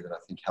second year that I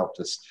think helped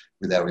us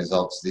with our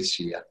results this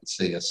year,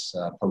 see us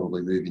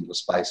probably move into a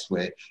space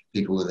where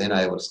people were then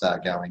able to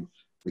start going,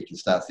 we can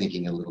start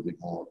thinking a little bit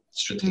more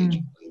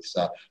strategically.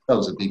 So that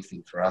was a big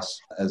thing for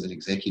us as an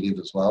executive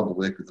as well, to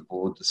work with the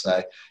board to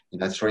say,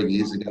 3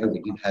 years ago,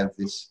 we did have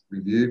this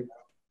review.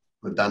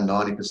 We've done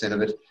 90%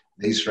 of it.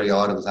 These 3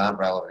 items aren't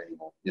relevant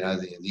anymore.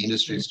 The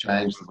industry's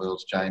changed, the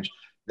world's changed.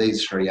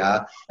 These 3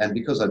 are. And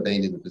because I've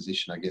been in the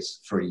position, I guess,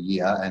 for a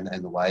year and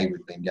the way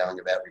we've been going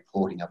about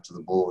reporting up to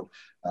the board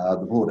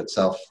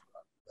itself,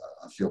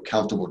 I feel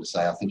comfortable to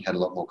say, I think, had a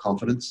lot more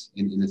confidence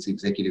in its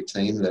executive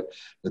team that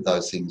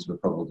those things were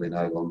probably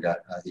no longer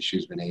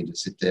issues we need to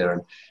sit there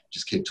and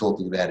just keep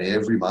talking about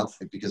every month,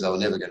 because they were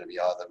never going to be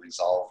either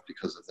resolved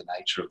because of the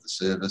nature of the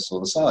service or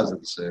the size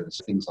of the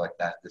service, things like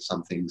that. There's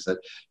some things that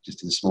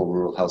just in a small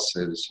rural health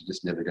service, you're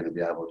just never going to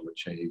be able to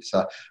achieve.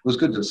 So it was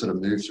good to sort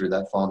of move through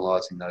that,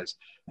 finalising those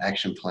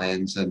action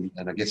plans. And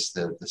I guess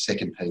the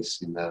second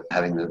piece in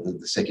having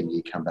the second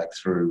year come back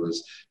through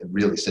was it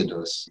really said to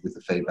us with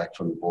the feedback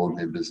from the board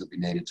members that we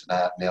needed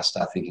to now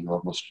start thinking a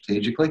lot more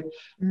strategically.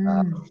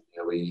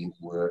 We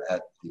were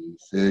at the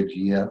third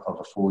year of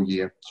a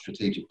 4-year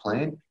strategic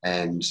plan,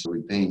 and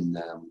we've been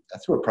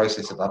through a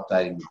process of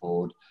updating the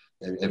board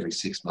every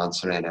 6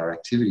 months around our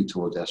activity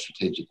towards our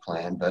strategic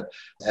plan. But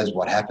as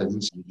what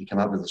happens, you come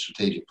up with a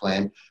strategic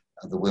plan,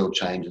 the world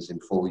changes in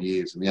 4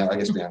 years. And I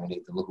guess we only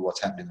need to look at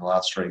what's happened in the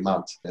last 3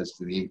 months as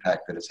to the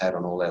impact that it's had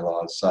on all our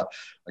lives. So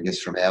I guess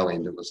from our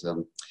end, it was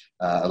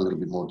a little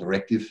bit more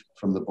directive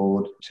from the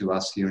board to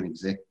us here in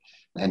exec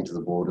and to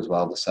the board as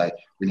well, to say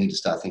we need to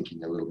start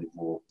thinking a little bit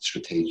more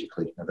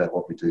strategically about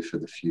what we do for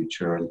the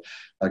future. And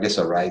I guess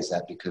I raised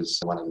that because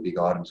one of the big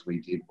items we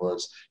did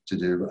was to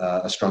do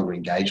a stronger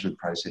engagement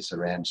process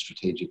around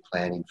strategic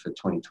planning for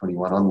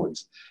 2021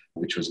 onwards,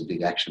 which was a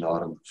big action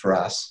item for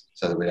us,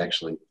 so that we'd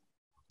actually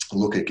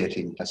look at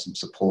getting some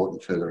support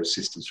and further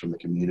assistance from the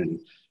community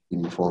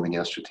in forming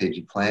our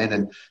strategic plan.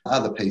 And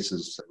other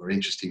pieces that were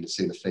interesting to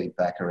see the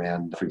feedback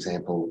around, for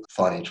example,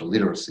 financial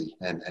literacy.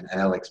 And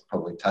Alex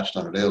probably touched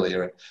on it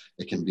earlier.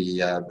 It can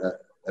be a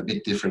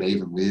bit different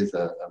even with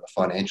a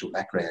financial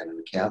background.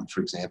 An accountant,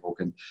 for example,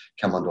 can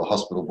come onto a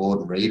hospital board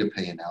and read a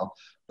P&L,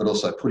 but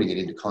also putting it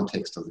into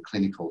context of the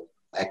clinical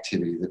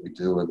activity that we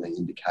do and the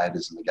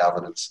indicators and the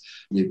governance.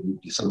 You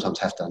sometimes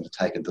have to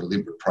undertake a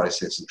deliberate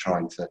process of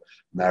trying to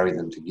marry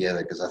them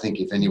together, because I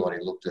think if anybody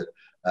looked at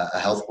a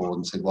health board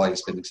and said, why are you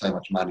spending so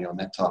much money on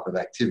that type of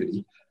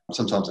activity?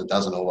 Sometimes it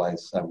doesn't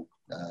always, I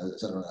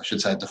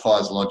should say, it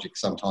defies logic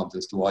sometimes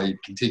as to why you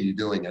continue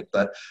doing it.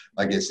 But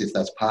I guess if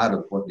that's part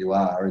of what you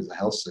are as a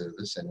health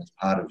service and it's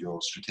part of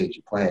your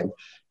strategic plan,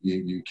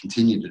 you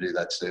continue to do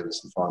that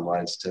service and find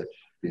ways to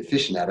be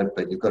efficient at it,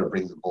 but you've got to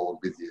bring the board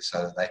with you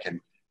so that they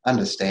can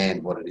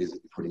understand what it is that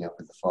you're putting up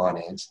with the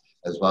finance,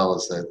 as well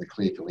as the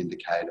clinical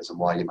indicators and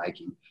why you're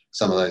making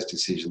some of those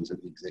decisions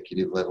at the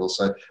executive level.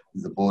 So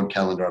the board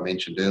calendar I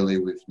mentioned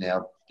earlier, we've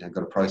now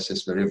got a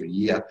process where every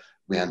year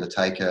we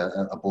undertake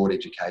a board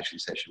education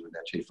session with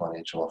our Chief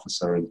Financial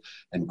Officer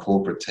and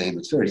corporate team.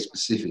 It's very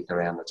specific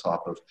around the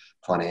type of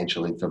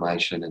financial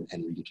information and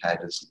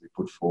indicators that we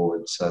put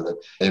forward, so that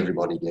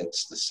everybody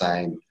gets the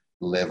same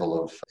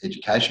level of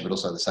education, but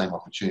also the same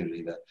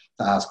opportunity to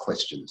ask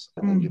questions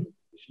and give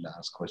permission to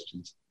ask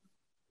questions.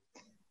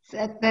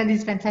 That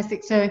is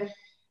fantastic. So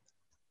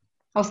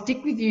I'll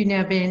stick with you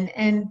now, Ben,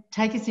 and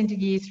take us into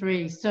year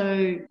 3.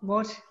 So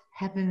what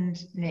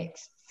happened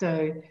next?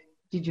 So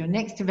did your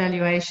next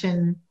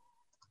evaluation,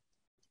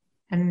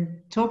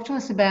 and talk to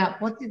us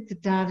about what did the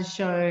data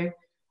show,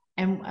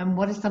 and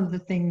what are some of the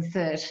things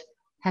that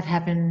have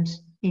happened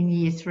in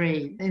year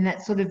 3 in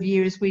that sort of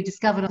year as we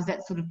discovered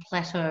that sort of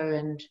plateau?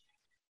 And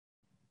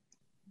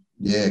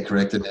yeah,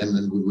 correct.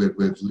 And we've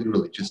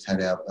literally just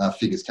had our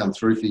figures come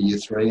through for year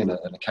 3 and are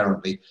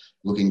currently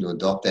looking to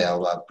adopt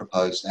our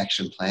proposed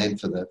action plan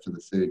for the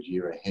third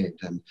year ahead.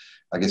 And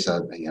I guess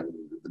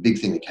the big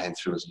thing that came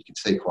through is you could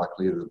see quite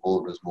clearly the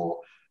board was more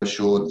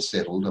assured and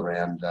settled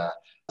around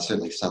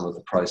certainly some of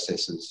the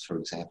processes. For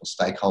example,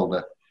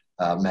 stakeholder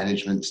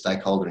management,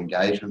 stakeholder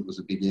engagement was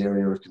a big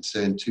area of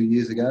concern 2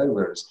 years ago,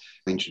 whereas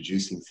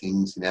introducing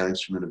things in our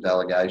instrument of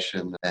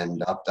delegation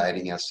and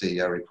updating our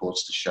CEO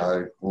reports to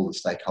show all the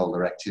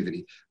stakeholder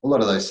activity, a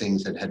lot of those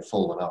things had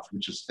fallen off,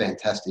 which was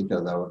fantastic. They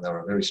were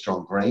a very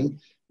strong green,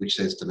 which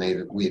says to me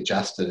that we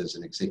adjusted as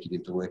an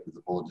executive to work with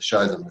the board to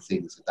show them the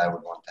things that they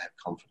would want to have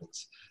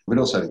confidence. We'd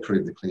also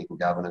improved the clinical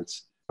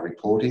governance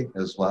reporting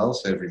as well.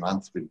 So every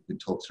month we'd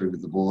talk through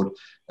with the board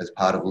as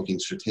part of looking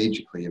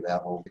strategically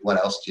about, well, what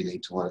else do you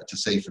need to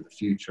see for the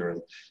future?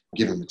 And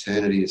given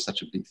maternity is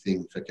such a big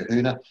thing for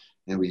Kahuna,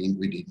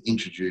 we did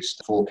introduce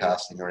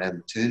forecasting around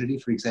maternity,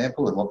 for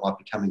example, and what might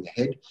be coming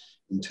ahead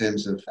in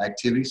terms of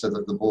activity, so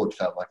that the board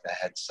felt like they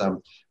had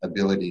some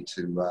ability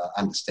to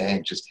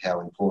understand just how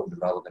important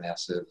and relevant our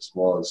service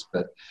was.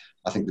 But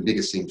I think the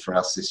biggest thing for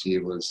us this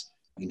year was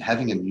in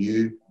having a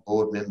new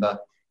board member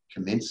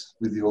commence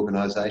with the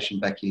organisation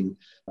back in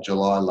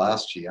July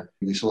last year.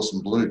 We saw some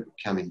blue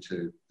come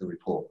into the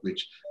report,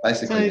 which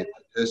basically so the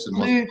person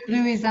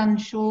blue is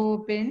unsure,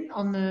 Ben,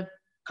 on the...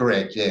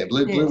 Correct, yeah.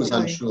 Blue was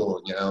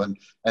unsure,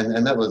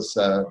 and that was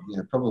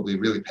probably a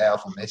really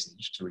powerful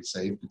message to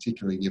receive,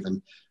 particularly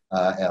given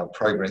our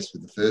progress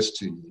with the first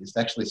 2 years. To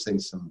actually see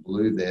some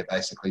blue there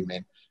basically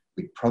meant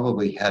we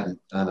probably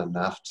hadn't done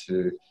enough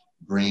to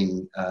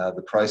bring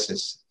the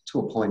process to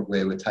a point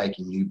where we're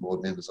taking new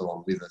board members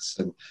along with us.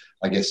 And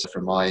I guess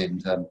from my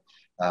end,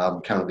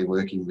 I'm currently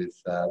working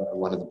with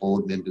one of the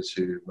board members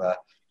who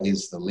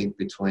is the link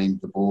between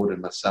the board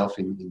and myself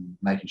in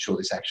making sure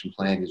this action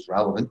plan is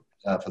relevant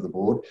for the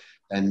board.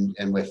 And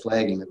we're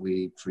flagging that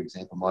we, for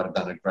example, might have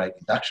done a great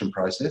induction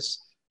process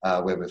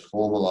where we've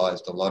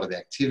formalised a lot of the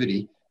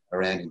activity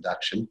around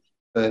induction,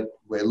 but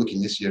we're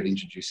looking this year at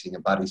introducing a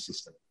buddy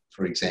system,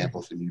 for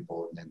example, for new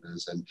board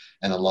members,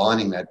 and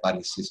aligning that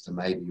buddy system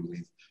maybe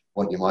with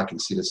what you might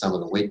consider some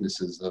of the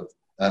weaknesses of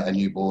a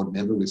new board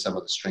member with some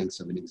of the strengths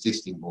of an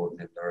existing board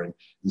member.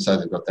 And so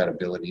they've got that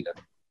ability to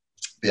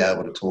be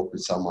able to talk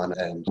with someone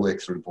and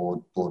work through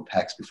board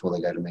packs before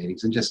they go to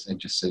meetings and just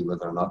see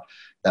whether or not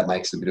that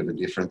makes a bit of a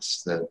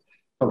difference. The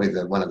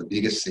probably one of the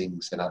biggest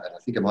things, and I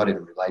think it might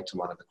even relate to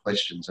one of the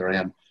questions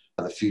around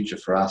the future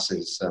for us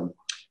is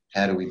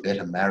how do we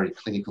better marry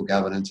clinical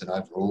governance and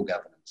overall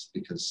governance?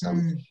 Because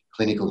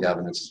clinical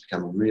governance has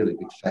become a really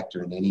big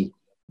factor in any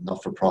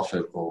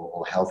not-for-profit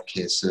or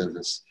healthcare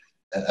service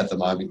at the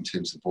moment in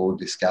terms of board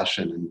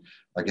discussion. And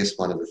I guess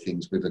one of the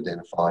things we've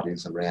identified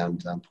is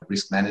around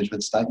risk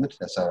management statement,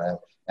 so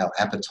our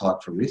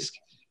appetite for risk.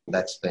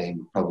 That's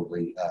been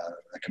probably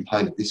a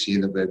component this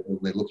year that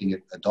we're looking at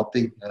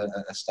adopting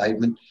a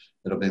statement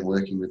that I've been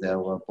working with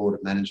our Board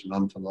of Management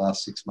on for the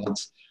last 6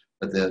 months.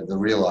 But the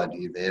real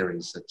idea there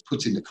is it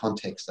puts into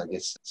context, I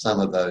guess,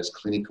 some of those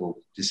clinical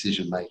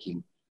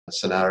decision-making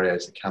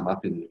scenarios that come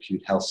up in an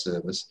acute health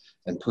service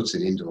and puts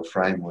it into a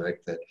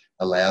framework that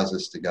allows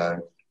us to go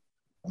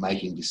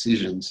making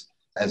decisions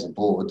as a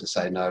board to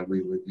say, no,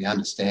 we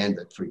understand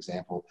that, for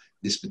example,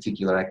 this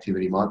particular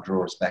activity might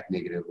draw us back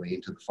negatively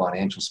into the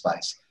financial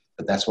space,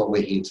 but that's what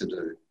we're here to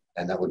do.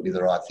 And that would be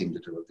the right thing to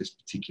do at this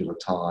particular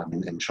time.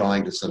 And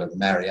trying to sort of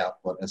marry up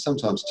what are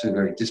sometimes two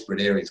very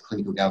disparate areas,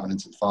 clinical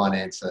governance and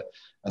finance,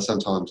 are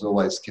sometimes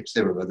always kept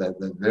separate, but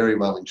they're very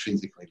well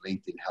intrinsically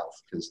linked in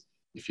health, because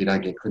if you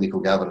don't get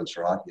clinical governance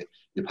right,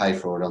 you pay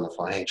for it on the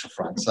financial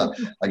front. So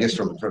I guess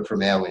from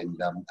our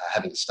end,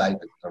 having a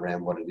statement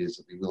around what it is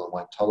that we will and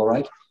won't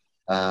tolerate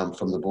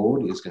from the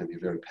board is going to be a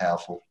very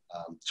powerful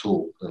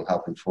tool that will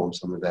help inform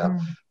some of our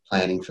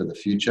planning for the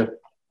future.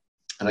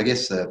 And I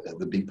guess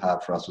the big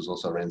part for us was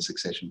also around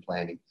succession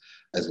planning.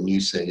 As a new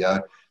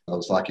CEO, I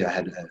was lucky I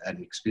had an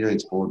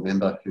experienced board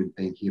member who'd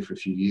been here for a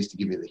few years to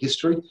give me the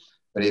history.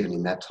 But even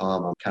in that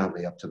time, I'm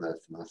currently up to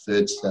my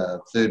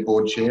third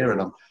board chair,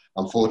 and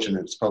I'm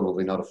fortunate it's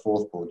probably not a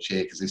fourth board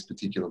chair, because this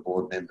particular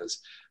board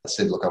member's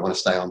said, look, I want to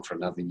stay on for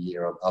another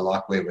year. I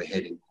like where we're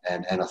heading,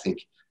 and I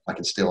think I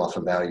can still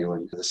offer value,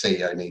 and the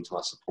CEO needs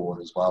my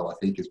support as well, I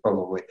think is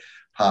probably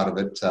part of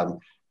it,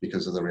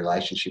 because of the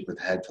relationship we've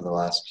had for the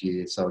last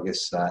year. So I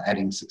guess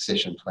adding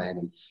succession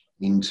planning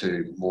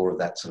into more of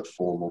that sort of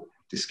formal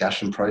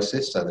discussion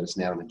process, so that it's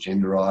now an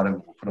agenda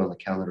item, we'll put it on the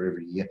calendar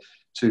every year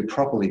to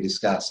properly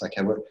discuss,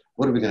 okay,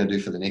 what are we going to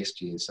do for the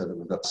next year, so that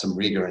we've got some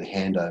rigour and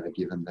handover,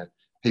 given that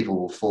people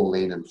will fall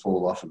in and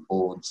fall off of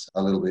boards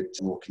a little bit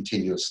more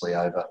continuously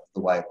over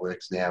the way it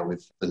works now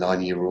with the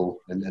 9-year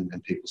rule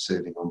and people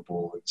serving on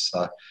boards.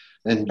 So,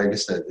 and I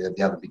guess the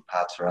other big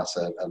parts for us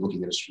are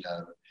looking at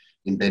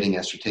embedding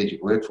our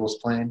strategic workforce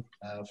plan,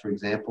 for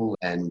example,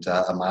 and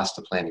a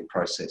master planning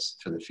process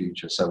for the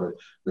future. So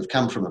we've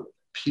come from a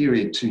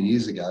period 2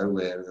 years ago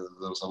where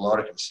there was a lot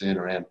of concern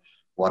around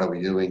what are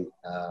we doing,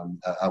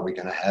 are we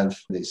going to have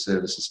these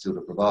services still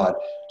to provide,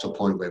 to a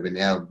point where we're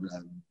now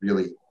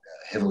really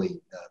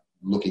heavily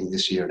looking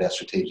this year at our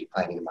strategic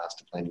planning and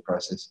master planning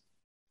process.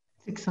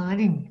 It's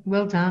exciting.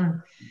 Well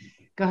done.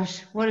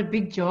 Gosh, what a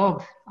big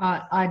job.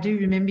 I do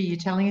remember you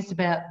telling us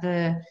about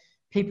the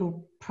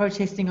people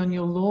protesting on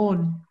your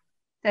lawn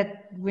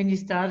that when you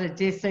started.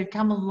 Yes, so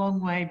come a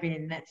long way,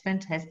 Ben. That's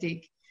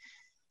fantastic.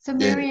 So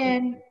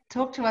Marianne,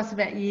 talk to us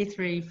about year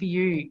 3 for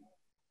you.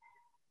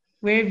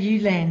 Where have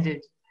you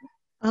landed?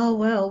 Oh,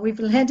 well, we've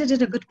landed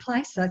at a good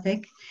place, I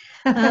think.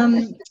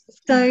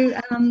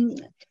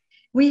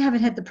 We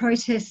haven't had the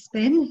protests,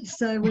 Ben,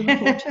 so we were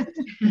fortunate.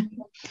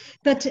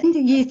 But in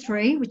the year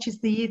 3, which is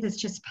the year that's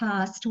just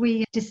passed,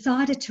 we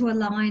decided to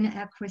align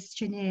our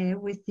questionnaire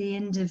with the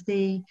end of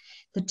the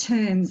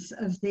terms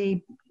of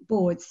the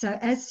board. So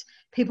as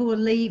people were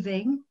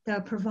leaving, they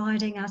were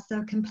providing us, they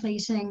were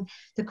completing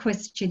the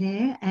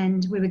questionnaire,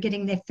 and we were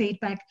getting their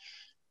feedback,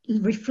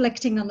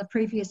 reflecting on the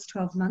previous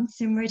 12 months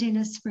in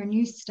readiness for a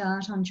new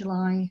start on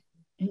July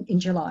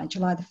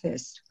the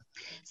 1st.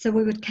 So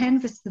we would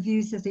canvass the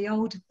views of the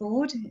old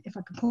board, if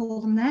I could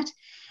call them that,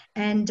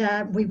 and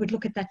we would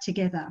look at that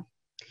together.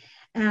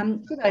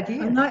 Good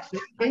idea.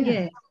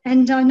 Yeah,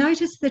 and I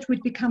noticed that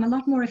we'd become a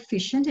lot more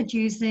efficient at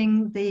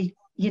using the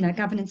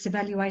governance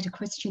evaluator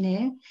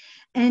questionnaire,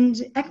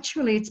 and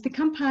actually it's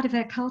become part of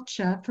our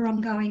culture for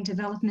ongoing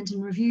development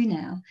and review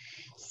now.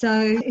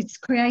 So it's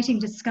creating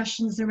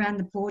discussions around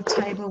the board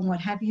table and what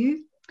have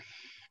you.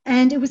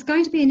 And it was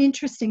going to be an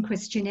interesting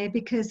questionnaire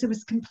because it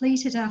was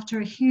completed after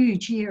a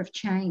huge year of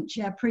change.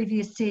 Our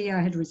previous CEO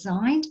had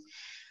resigned.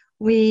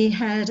 We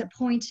had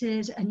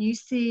appointed a new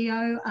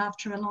CEO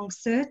after a long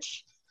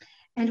search,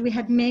 and we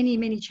had many,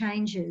 many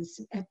changes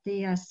at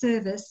the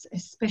service,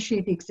 especially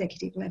at the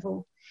executive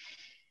level.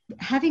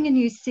 Having a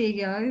new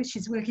CEO,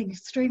 she's working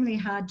extremely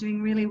hard,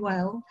 doing really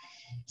well.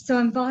 So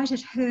I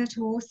invited her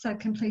to also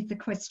complete the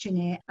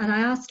questionnaire, and I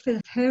asked for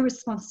her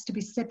responses to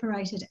be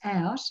separated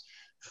out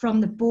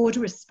from the board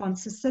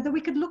responses so that we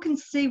could look and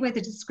see where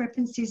the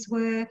discrepancies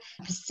were,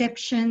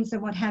 perceptions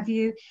and what have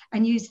you,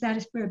 and use that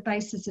as for a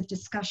basis of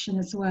discussion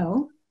as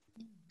well.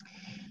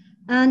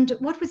 And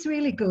what was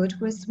really good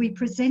was we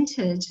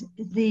presented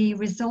the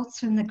results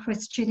from the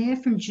questionnaire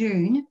from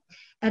June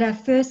at our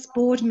first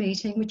board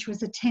meeting, which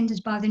was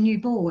attended by the new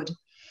board.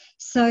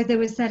 So there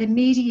was that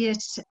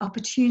immediate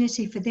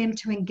opportunity for them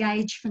to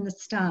engage from the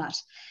start.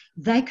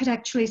 They could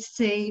actually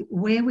see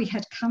where we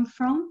had come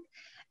from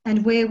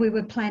and where we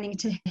were planning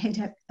to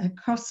head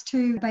across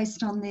to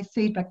based on the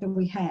feedback that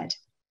we had.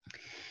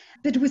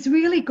 But it was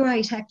really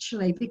great,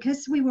 actually,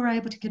 because we were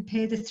able to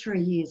compare the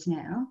 3 years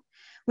now.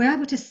 We're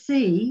able to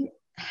see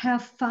how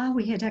far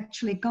we had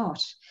actually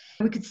got.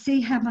 We could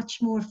see how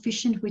much more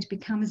efficient we'd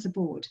become as a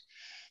board.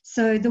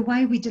 So the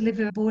way we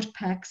deliver board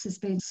packs has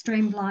been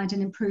streamlined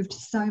and improved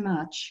so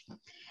much.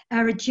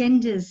 Our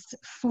agendas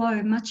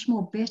flow much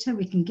more better.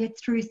 We can get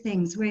through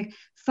things. We're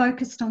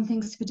focused on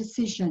things for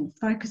decision,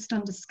 focused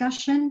on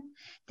discussion.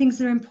 Things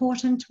that are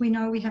important, we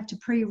know we have to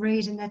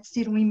pre-read, and that's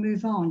it, and we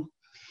move on.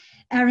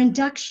 Our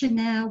induction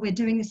now, we're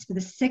doing this for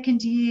the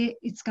 2nd year.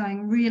 It's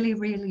going really,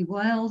 really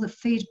well. The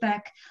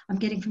feedback I'm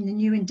getting from the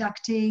new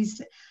inductees,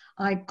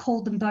 I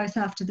called them both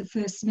after the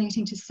first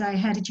meeting to say,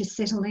 how did you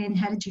settle in?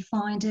 How did you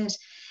find it?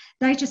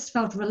 They just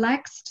felt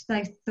relaxed.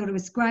 They thought it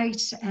was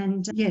great.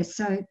 And yes,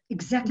 so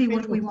exactly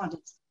what we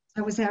wanted.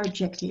 That was our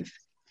objective.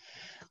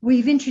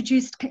 We've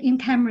introduced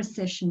in-camera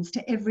sessions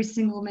to every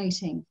single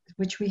meeting,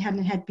 which we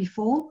hadn't had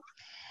before.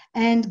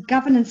 And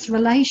governance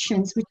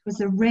relations, which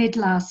was a red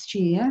last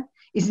year,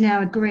 is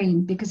now a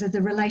green because of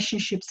the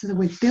relationships that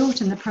we've built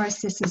and the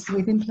processes that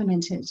we've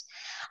implemented.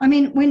 I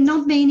mean, we're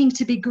not meaning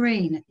to be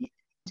green.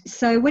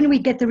 So when we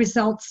get the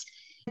results,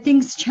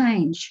 things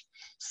change.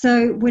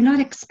 So we're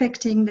not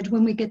expecting that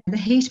when we get the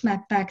heat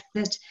map back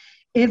that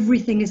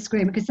everything is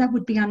green, because that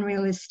would be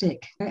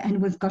unrealistic.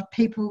 And we've got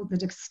people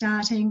that are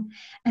starting,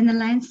 and the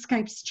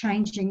landscape's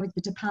changing with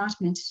the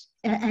department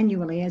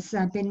annually, as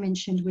Ben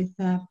mentioned, with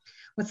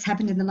what's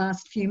happened in the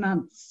last few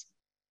months.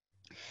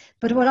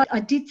 But what I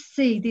did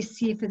see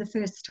this year for the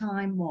first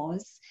time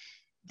was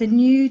the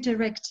new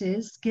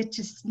directors get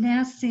to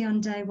now see on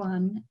day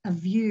one a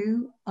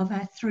view of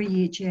our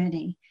 3-year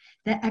journey.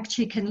 They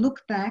actually can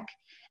look back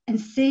and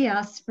see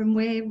us from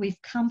where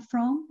we've come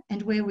from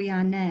and where we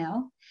are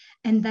now,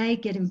 and they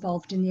get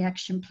involved in the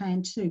action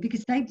plan too,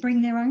 because they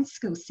bring their own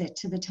skill set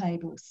to the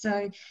table.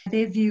 So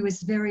their view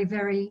is very,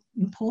 very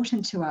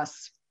important to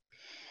us.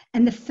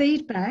 And the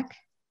feedback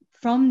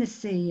from the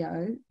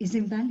CEO is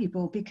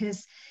invaluable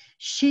because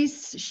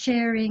she's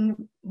sharing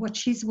what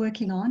she's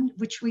working on,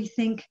 which we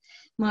think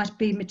might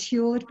be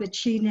matured, but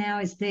she now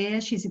is there.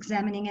 She's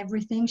examining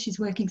everything. She's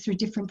working through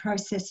different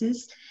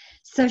processes.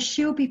 So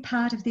she'll be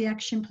part of the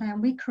action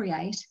plan we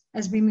create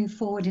as we move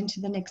forward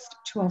into the next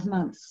 12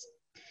 months.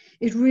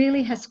 It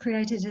really has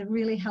created a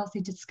really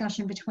healthy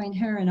discussion between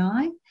her and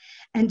I,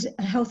 and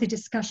a healthy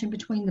discussion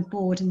between the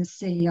board and the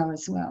CEO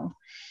as well.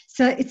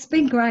 So it's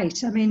been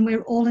great. I mean,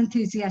 we're all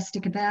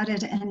enthusiastic about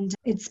it, and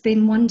it's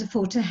been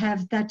wonderful to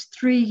have that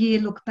 3-year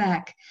look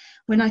back.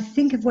 When I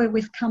think of where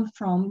we've come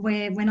from,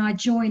 where when I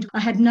joined, I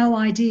had no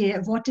idea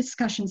of what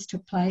discussions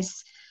took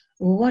place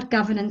or what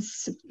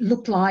governance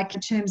looked like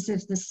in terms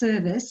of the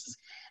service.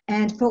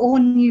 And for all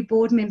new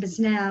board members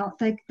now,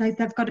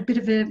 they've got a bit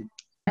of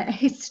a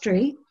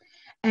history,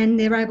 and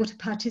they're able to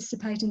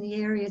participate in the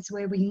areas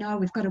where we know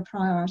we've got to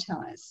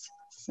prioritise.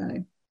 So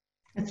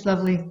that's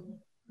lovely.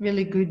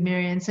 Really good,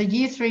 Marianne. So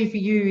year 3 for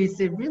you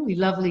is a really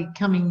lovely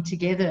coming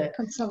together.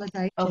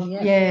 Consolidation,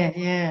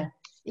 yeah.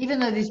 Even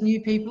though there's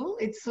new people,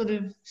 it's sort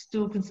of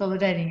still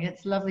consolidating.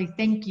 It's lovely.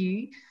 Thank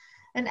you.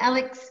 And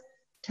Alex,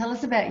 tell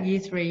us about year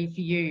 3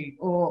 for you,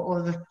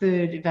 or the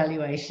 3rd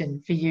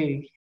evaluation for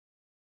you.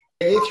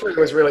 Year 3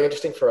 was really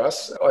interesting for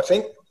us. I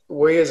think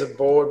we as a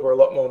board were a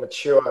lot more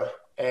mature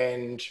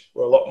and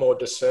we're a lot more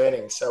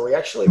discerning. So we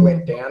actually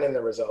went down in the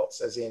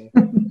results, as in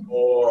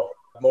more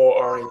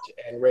orange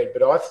and red.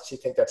 But I actually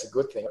think that's a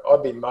good thing.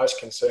 I'd be most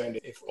concerned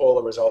if all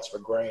the results were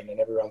green and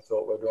everyone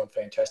thought we were doing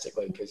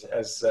fantastically, because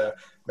as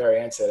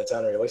Marianne said, it's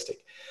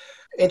unrealistic.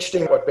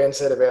 Interesting what Ben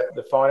said about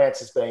the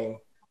finances being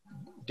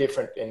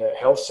different in a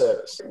health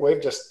service.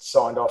 We've just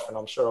signed off, and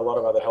I'm sure a lot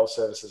of other health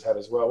services have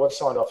as well, we've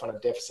signed off on a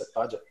deficit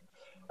budget.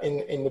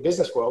 In the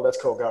business world,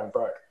 that's called going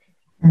broke.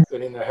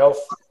 But in the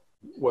health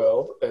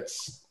world,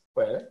 it's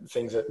where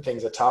things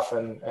are tough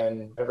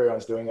and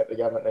everyone's doing it. The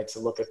government needs to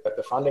look at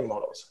the funding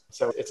models.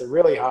 So it's a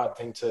really hard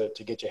thing to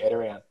get your head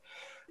around.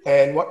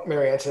 And what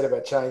Marianne said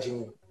about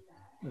changing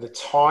the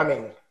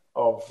timing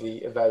of the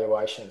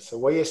evaluation. So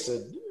we used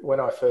to, when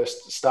I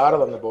first started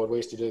on the board, we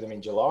used to do them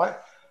in July.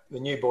 The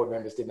new board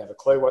members didn't have a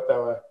clue what they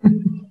were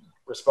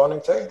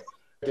responding to.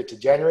 We did it to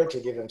January to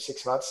give them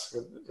 6 months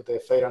with their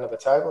feet under the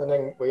table. And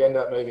then we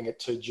ended up moving it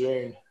to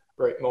June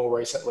more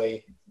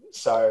recently.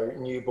 So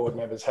new board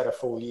members had a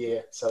full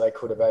year so they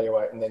could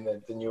evaluate, and then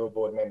the newer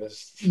board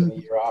members for the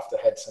year after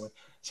had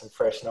some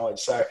fresh knowledge.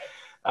 So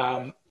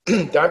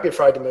don't be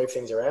afraid to move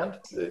things around.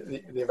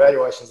 The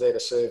evaluation's there to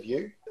serve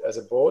you as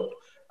a board,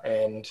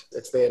 and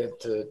it's there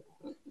to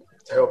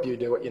help you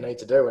do what you need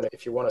to do. And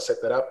if you want to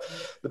set that up,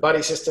 the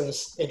buddy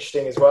system's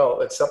interesting as well.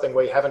 It's something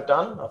we haven't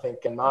done, I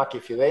think. And Mark,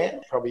 if you're there,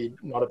 probably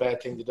not a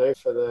bad thing to do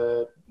for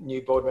the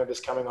new board members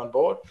coming on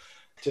board.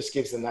 Just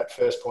gives them that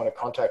first point of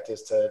contact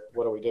as to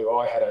what do we do.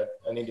 I had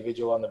an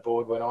individual on the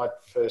board when I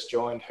first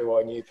joined who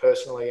I knew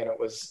personally, and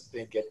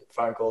they'd get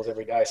phone calls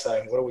every day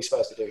saying, what are we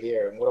supposed to do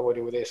here? And what do we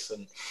do with this?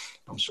 And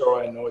I'm sure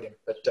I annoyed him.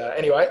 But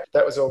anyway,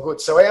 that was all good.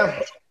 So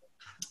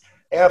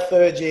Our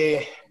third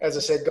year, as I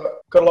said,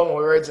 got a lot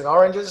more reds and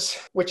oranges,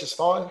 which is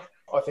fine.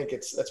 I think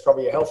that's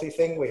probably a healthy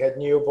thing. We had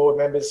newer board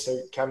members who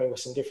came in with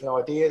some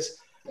different ideas,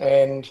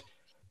 and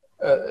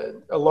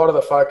a lot of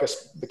the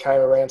focus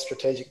became around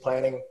strategic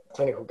planning.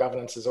 Clinical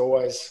governance is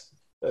always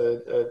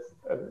a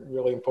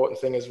really important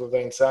thing, as we've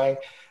been saying,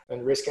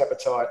 and risk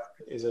appetite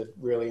is a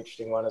really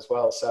interesting one as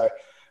well. So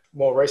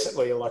more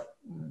recently, like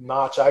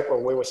March,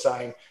 April, we were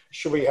saying,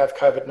 should we have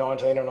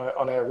COVID-19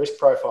 on our risk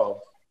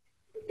profile?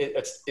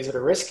 Is it a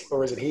risk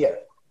or is it here?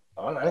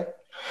 I don't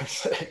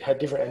know.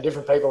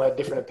 Different people had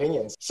different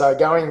opinions. So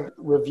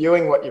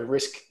reviewing what your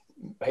risk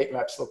heat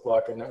maps look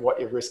like and what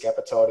your risk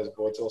appetite is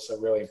board is also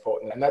really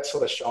important. And that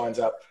sort of shines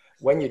up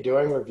when you're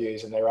doing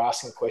reviews and they're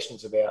asking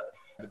questions about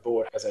the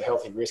board has a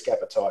healthy risk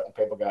appetite, and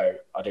people go,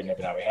 I didn't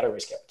even know we had a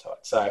risk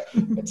appetite. So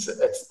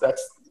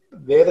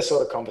they're the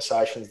sort of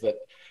conversations that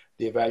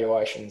the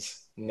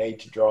evaluations need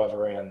to drive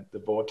around the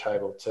board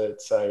table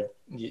so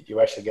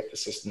you actually get the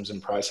systems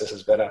and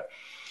processes better.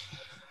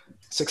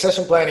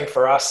 Succession planning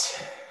for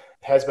us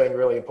has been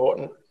really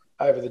important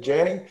over the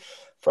journey.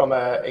 From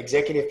an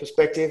executive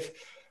perspective,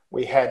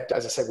 we had,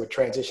 as I said, we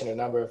transitioned a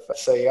number of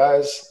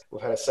CEOs.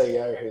 We've had a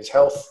CEO whose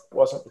health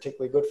wasn't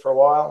particularly good for a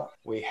while.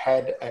 We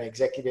had an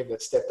executive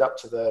that stepped up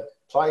to the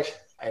plate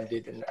and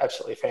did an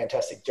absolutely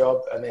fantastic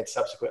job, and then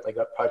subsequently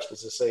got poached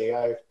as a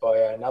CEO by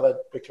another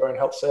Victorian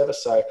Health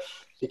Service. So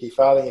Vicky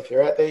Farthing, if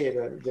you're out there,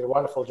 you did a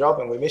wonderful job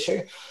and we miss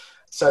you.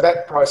 So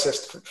that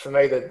process, for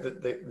me,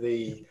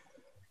 the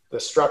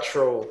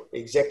structural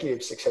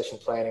executive succession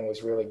planning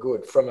was really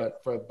good. From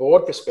a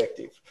board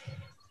perspective,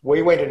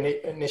 we went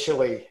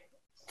initially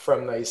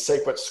from the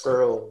secret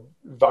squirrel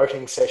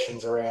voting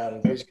sessions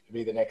around who's going to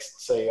be the next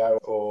CEO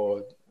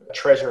or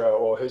treasurer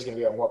or who's going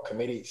to be on what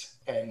committees.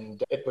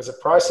 And it was a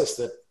process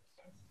that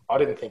I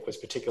didn't think was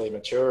particularly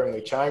mature, and we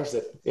changed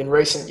it in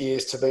recent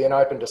years to be an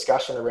open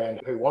discussion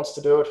around who wants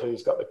to do it,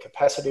 who's got the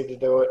capacity to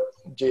do it,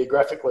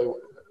 geographically,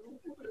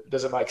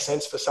 does it make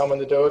sense for someone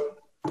to do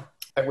it?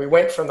 And we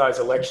went from those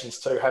elections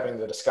to having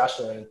the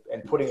discussion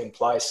and putting in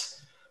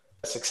place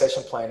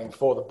succession planning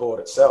for the board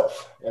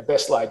itself. Our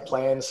best laid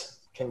plans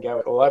can go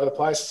all over the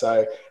place.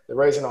 So the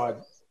reason I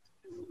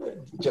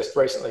just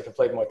recently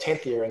completed my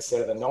 10th year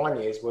instead of the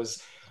 9 years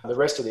was the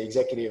rest of the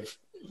executive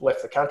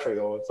left the country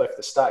or left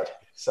the state.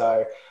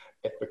 So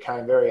it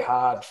became very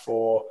hard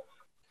for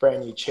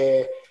brand new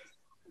chair,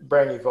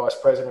 brand new vice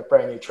president,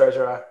 brand new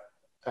treasurer,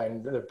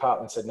 and the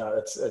department said,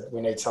 no, we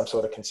need some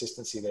sort of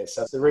consistency there.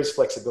 So there is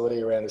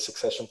flexibility around the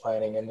succession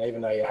planning, and even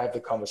though you have the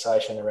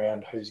conversation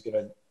around who's going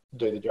to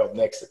do the job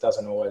next, it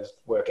doesn't always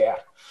work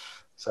out.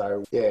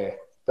 So, yeah.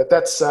 But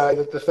that's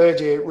the third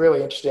year,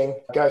 really interesting.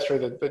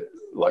 But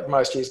like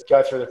most years,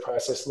 go through the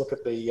process, look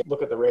at the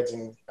reds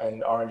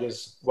and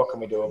oranges. What can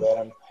we do about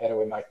them? How do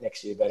we make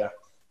next year better?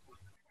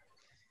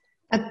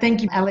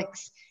 Thank you,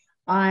 Alex.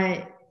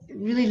 I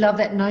really love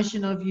that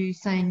notion of you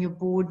saying your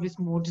board was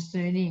more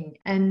discerning.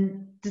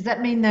 And does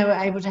that mean they were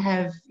able to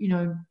have,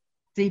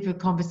 deeper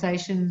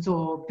conversations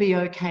or be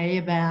okay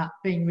about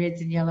being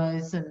reds and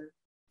yellows and?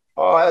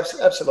 Oh,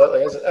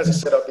 absolutely. As I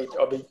said,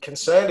 I'd be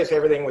concerned if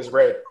everything was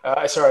red.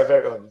 I'm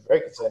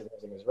very concerned if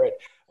everything was red.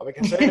 I'd be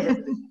concerned if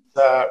everything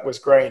was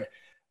green.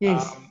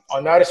 Yes.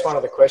 I noticed one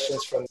of the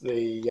questions from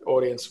the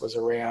audience was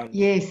around...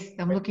 Yes,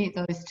 I'm looking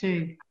at those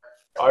too.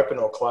 Open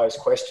or closed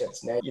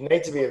questions. Now, you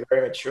need to be a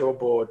very mature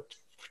board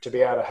to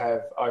be able to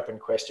have open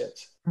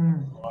questions,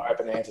 or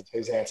open answers,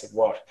 who's answered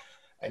what.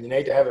 And you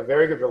need to have a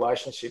very good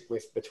relationship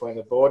between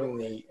the board and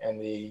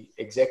the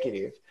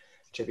executive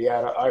to be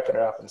able to open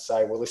it up and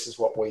say, well, this is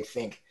what we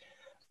think.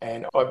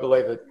 And I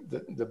believe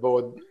that the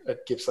board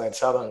at Gippsland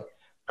Southern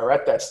are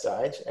at that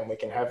stage, and we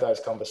can have those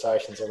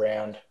conversations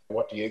around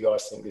what do you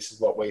guys think, this is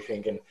what we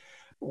think. And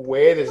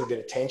where there's a bit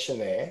of tension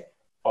there,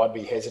 I'd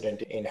be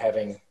hesitant in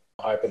having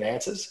open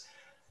answers.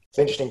 It's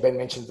interesting, Ben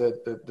mentioned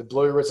the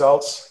blue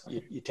results.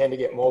 You tend to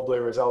get more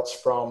blue results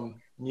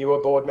from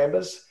newer board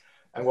members.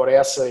 And what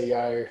our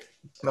CEO,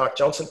 Mark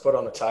Johnson, put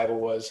on the table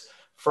was,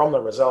 from the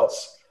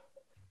results,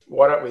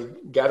 why don't we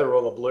gather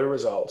all the blue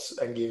results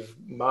and give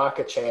Mark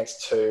a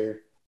chance to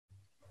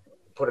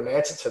put an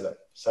answer to them?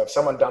 So if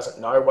someone doesn't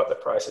know what the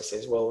process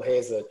is, well,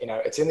 here's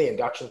it's in the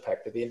induction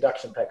pack, but the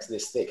induction pack's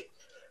this thick.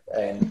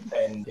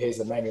 And here's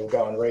the manual,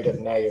 go and read it,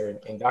 and now you're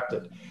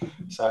inducted.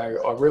 So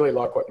I really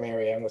like what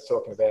Mary Ann was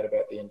talking about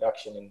the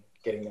induction and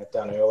getting that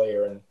done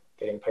earlier and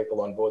getting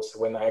people on board so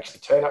when they actually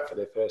turn up for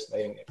their first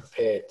meeting, they're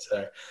prepared.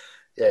 So,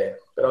 yeah,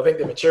 but I think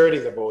the maturity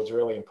of the board is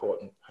really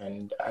important,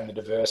 and the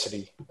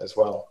diversity as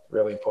well,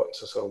 really important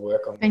to sort of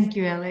work on. Thank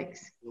you,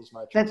 Alex.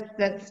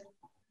 That's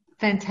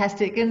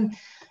fantastic. And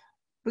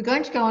we're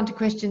going to go on to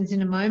questions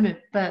in a moment,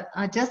 but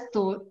I just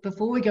thought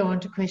before we go on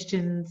to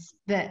questions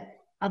that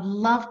I'd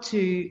love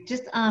to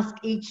just ask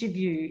each of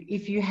you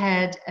if you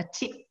had a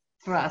tip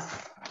for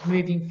us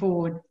moving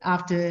forward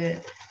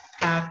after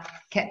our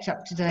catch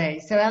up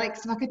today. So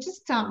Alex, if I could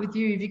just start with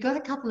you, have you got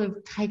a couple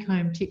of take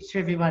home tips for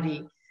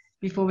everybody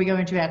before we go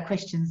into our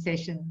question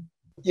session?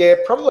 Yeah,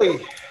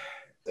 probably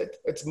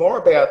it's more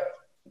about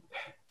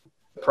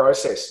the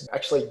process,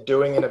 actually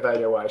doing an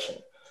evaluation.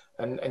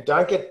 And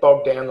don't get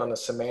bogged down on the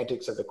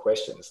semantics of the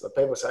questions. The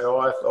people say, oh,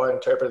 I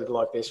interpreted it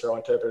like this or I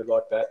interpreted it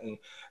like that.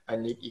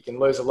 And you can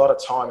lose a lot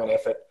of time and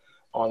effort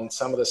on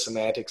some of the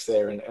semantics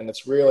there. And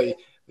it's really,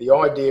 the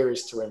idea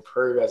is to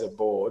improve as a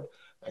board.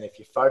 And if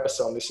you focus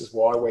on this is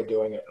why we're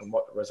doing it and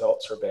what the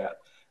results are about,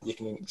 you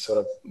can sort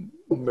of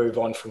move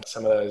on from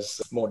some of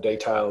those more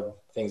detailed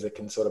things that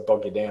can sort of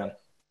bog you down.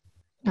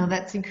 No,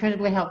 that's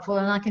incredibly helpful.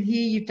 And I can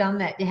hear you've done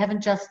that. You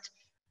haven't just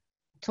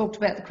talked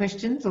about the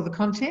questions or the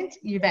content,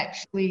 you've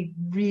actually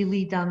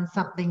really done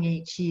something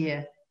each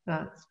year.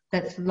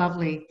 That's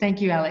lovely.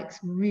 Thank you, Alex.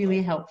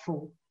 Really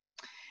helpful.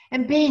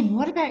 And Ben,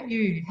 what about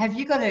you? Have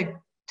you got a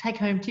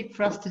take-home tip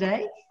for us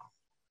today?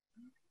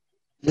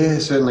 Yeah,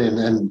 certainly.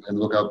 And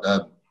look,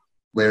 I'm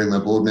wearing my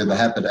board member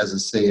hat, but as a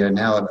CEO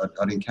now,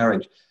 I'd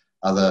encourage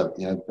other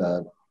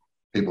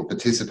people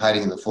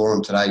participating in the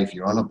forum today, if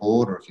you're on a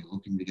board or if you're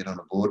looking to get on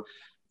a board,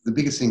 the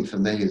biggest thing for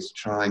me is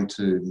trying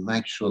to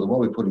make sure that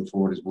what we're putting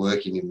forward is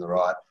working in the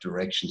right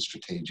direction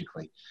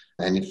strategically.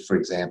 And if, for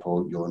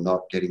example, you're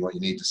not getting what you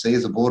need to see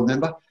as a board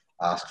member,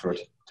 ask for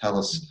it. Tell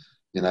us,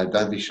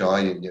 don't be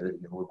shy.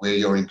 We're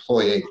your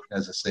employee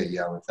as a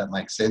CEO, if that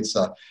makes sense.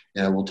 So,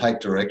 we'll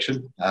take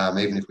direction.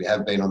 Even if we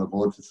have been on the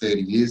board for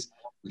 30 years,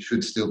 we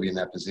should still be in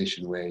that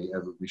position where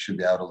we should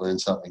be able to learn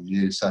something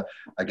new. So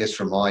I guess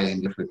from my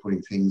end, if we're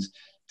putting things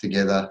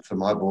together for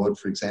my board,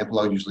 for example,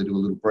 I usually do a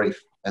little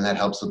brief, and that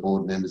helps the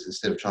board members,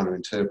 instead of trying to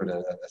interpret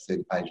a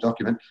 30-page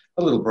document,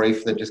 a little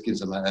brief that just gives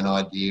them an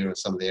idea of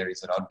some of the areas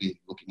that I'd be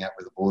looking at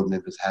with the board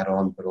members' hat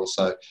on, but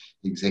also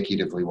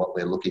executively what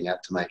we're looking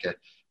at to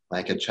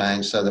make a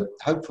change, so that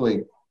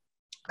hopefully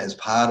as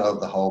part of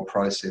the whole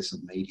process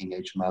of meeting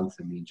each month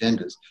and the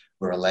agendas,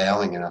 we're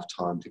allowing enough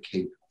time to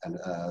keep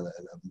the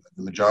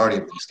majority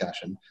of the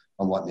discussion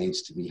on what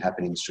needs to be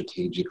happening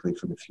strategically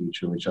for the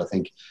future, which I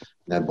think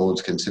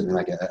boards can certainly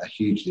make a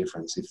huge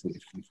difference if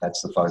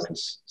that's the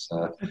focus.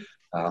 So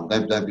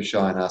don't be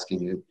shy in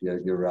asking your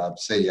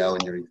CEO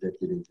and your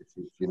executive if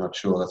you're not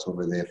sure. That's what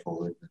we're there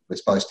for. We're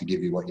supposed to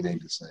give you what you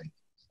need to see.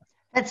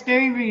 That's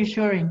very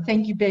reassuring.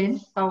 Thank you,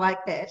 Ben. I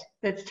like that.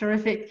 That's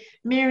terrific.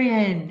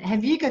 Marianne,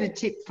 have you got a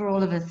tip for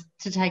all of us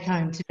to take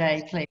home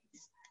today, please?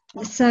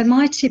 So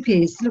my tip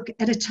is, look,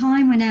 at a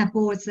time when our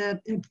boards are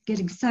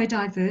getting so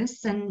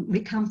diverse and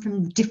we come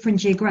from different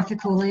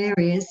geographical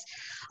areas,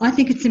 I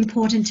think it's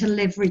important to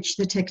leverage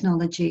the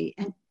technology,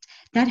 and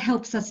that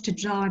helps us to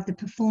drive the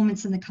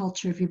performance and the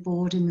culture of your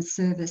board and the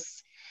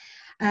service.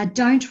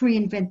 Don't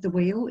reinvent the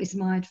wheel is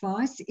my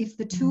advice. If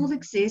the tool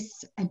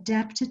exists,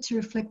 adapt it to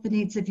reflect the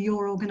needs of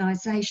your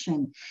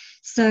organisation.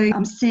 So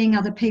I'm seeing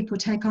other people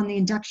take on the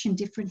induction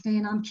differently,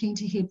 and I'm keen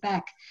to hear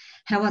back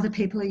how other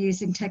people are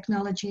using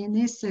technology in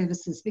their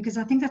services, because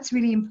I think that's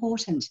really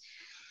important.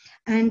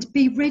 And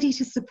be ready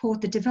to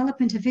support the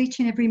development of each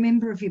and every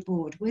member of your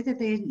board, whether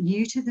they're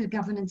new to the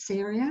governance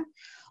area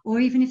or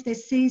even if they're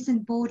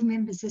seasoned board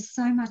members. There's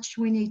so much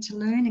we need to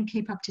learn and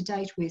keep up to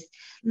date with.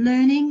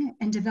 Learning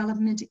and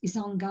development is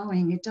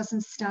ongoing. It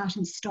doesn't start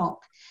and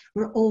stop.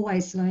 We're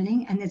always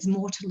learning, and there's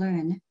more to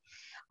learn.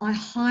 I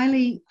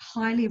highly,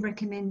 highly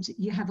recommend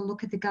you have a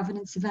look at the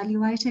Governance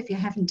Evaluator if you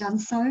haven't done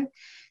so,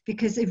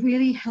 because it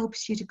really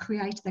helps you to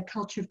create the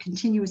culture of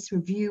continuous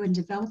review and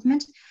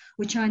development,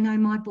 which I know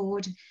my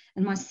board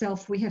and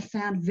myself, we have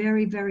found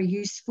very, very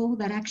useful.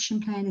 That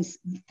action plan is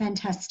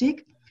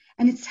fantastic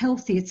and it's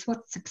healthy. It's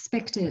what's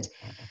expected.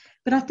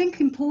 But I think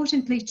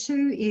importantly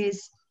too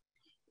is,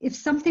 if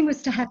something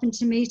was to happen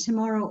to me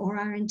tomorrow or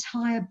our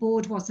entire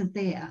board wasn't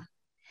there,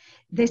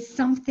 there's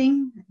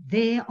something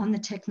there on the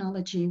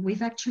technology.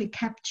 We've actually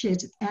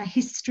captured our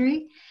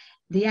history,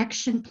 the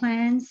action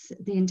plans,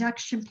 the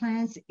induction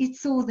plans,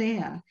 it's all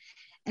there.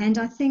 And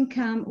I think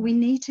we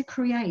need to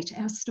create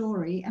our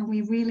story, and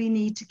we really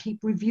need to keep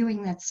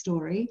reviewing that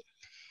story.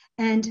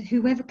 And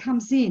whoever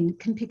comes in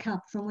can pick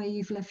up from where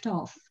you've left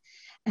off.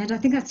 And I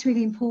think that's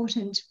really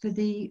important for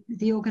the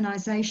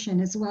organisation,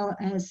 as well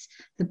as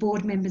the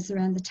board members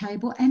around the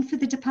table, and for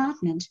the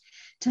department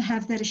to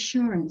have that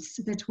assurance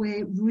that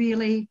we're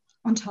really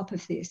on top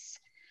of this,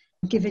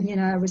 given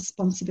our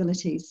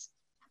responsibilities.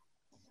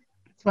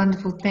 It's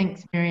wonderful.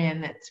 Thanks,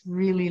 Marianne. That's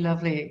really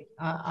lovely.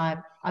 I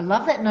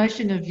love that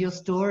notion of your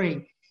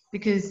story,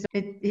 because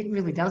it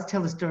really does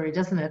tell a story,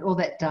 doesn't it? All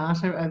that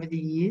data over the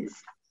years.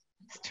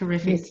 It's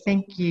terrific. Yes,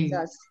 thank you. It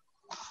does.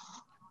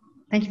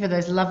 Thank you for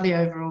those lovely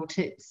overall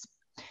tips.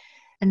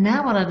 And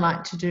now what I'd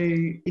like to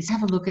do is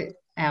have a look at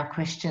our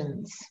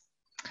questions.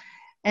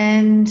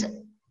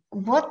 And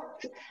one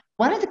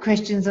of the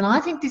questions, and I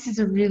think this is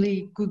a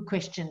really good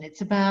question,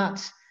 it's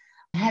about,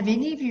 have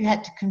any of you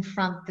had to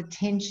confront the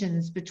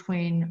tensions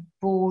between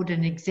board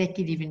and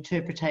executive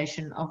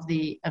interpretation of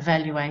the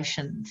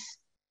evaluations?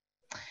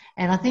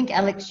 And I think,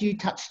 Alex, you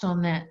touched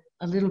on that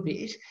a little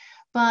bit.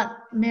 But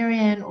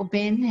Marianne or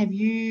Ben, have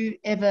you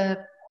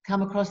ever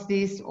come across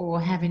this,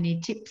 or have any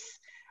tips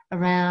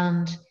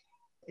around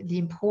the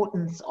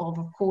importance of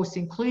course,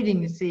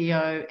 including the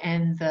CEO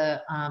and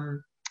the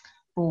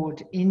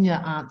board in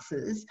your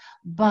answers,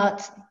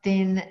 but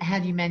then how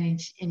do you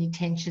manage any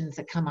tensions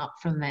that come up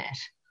from that?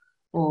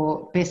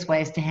 or best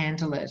ways to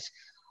handle it.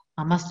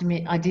 I must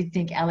admit, I did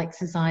think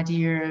Alex's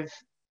idea of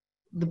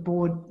the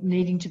board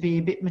needing to be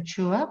a bit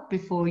mature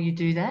before you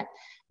do that.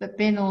 But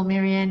Ben or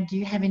Marianne, do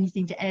you have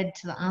anything to add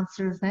to the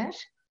answer of that?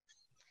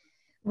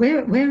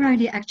 We're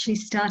only actually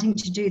starting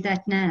to do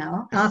that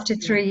now after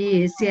 3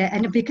 years, yeah.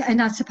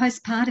 And I suppose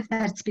part of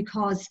that's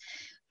because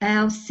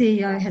our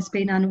CEO has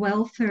been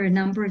unwell for a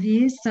number of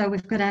years, so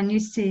we've got our new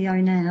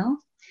CEO now.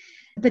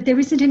 But there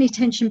isn't any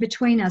tension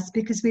between us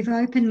because we've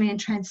openly and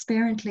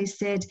transparently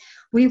said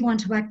we want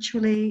to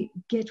actually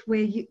get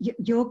where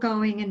you're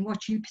going and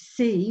what you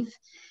perceive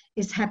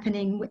is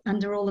happening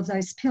under all of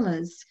those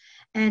pillars.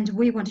 And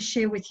we want to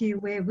share with you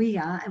where we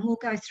are, and we'll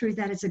go through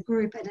that as a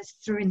group and as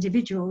through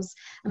individuals.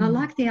 And I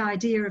like the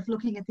idea of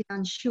looking at the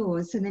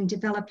unsures and then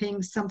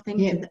developing something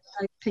for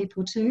those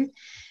people too.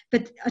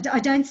 But I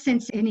don't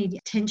sense any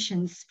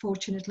tensions,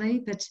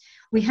 fortunately, but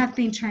we have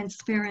been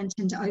transparent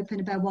and open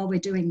about why we're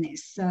doing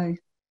this. So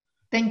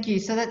thank you.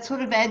 So that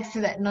sort of adds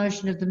to that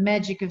notion of the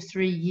magic of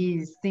 3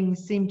 years.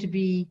 Things seem to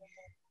be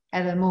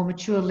at a more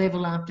mature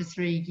level after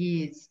 3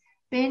 years.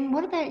 Ben,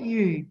 what about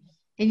you?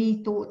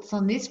 Any thoughts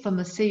on this from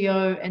the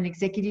CEO and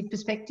executive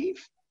perspective?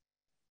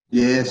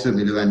 Yeah,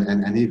 certainly do.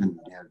 And even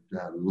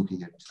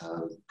looking at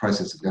the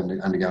process of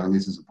undergoing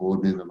this as a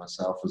board member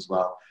myself as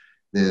well,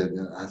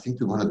 I think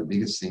that one of the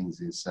biggest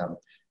things is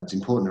it's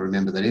important to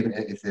remember that even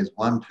if there's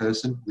one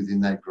person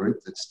within that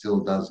group that still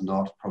does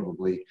not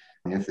probably,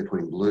 if they're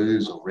putting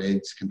blues or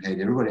reds compared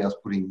to everybody else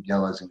putting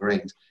yellows and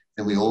greens,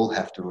 then we all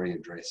have to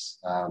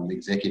readdress the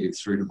executive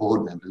through to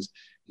board members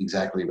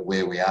exactly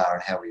where we are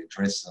and how we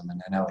address them.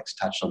 And Alex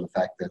touched on the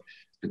fact that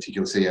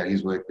particular CEO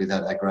he's worked with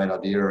had that great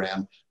idea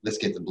around let's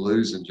get the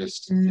blues and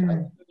just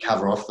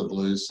cover off the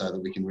blues so that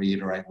we can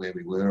reiterate where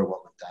we were or what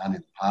we've done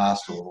in the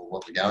past or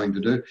what we're going to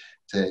do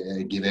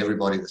to give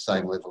everybody the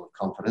same level of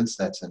confidence.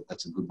 That's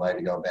a good way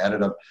to go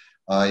about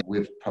it.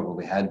 We've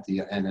probably had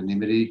the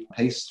anonymity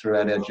piece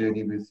throughout our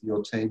journey with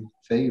your team,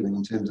 Fee,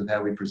 in terms of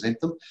how we present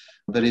them.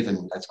 But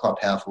even it's quite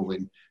powerful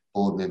when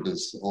board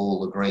members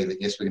all agree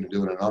that, yes, we're going to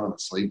do it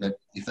anonymously, but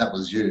if that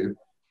was you,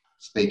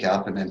 speak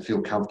up and then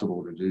feel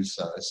comfortable to do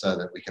so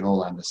that we can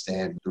all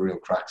understand the real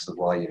crux of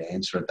why you'd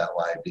answer it that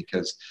way.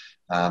 Because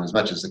as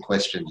much as the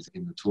questions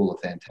in the tool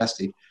are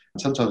fantastic,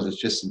 sometimes it's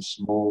just some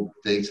small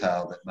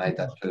detail that made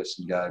that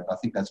person go, I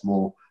think that's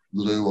more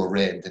blue or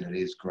red than it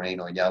is green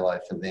or yellow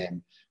for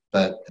them.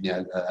 But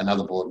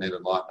another board member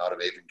might not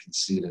have even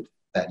considered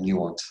that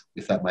nuance,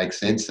 if that makes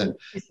sense. And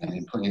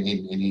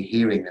in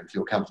hearing them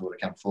feel comfortable to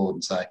come forward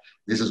and say,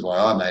 this is why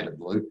I made it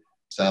blue.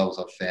 Sales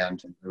I've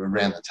found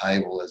around the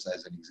table as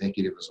an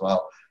executive as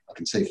well, I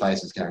can see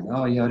faces going,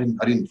 oh yeah,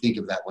 I didn't think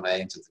of that when I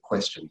answered the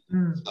question.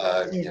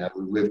 So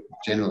we've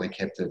generally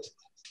kept it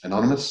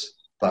anonymous,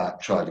 but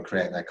tried to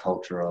create that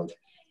culture of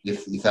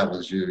if that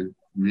was you,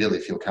 really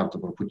feel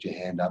comfortable to put your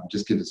hand up and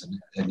just give us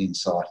an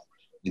insight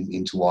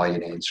into why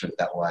you'd answer it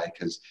that way.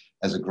 Because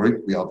as a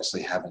group, we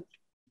obviously haven't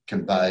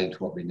conveyed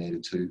what we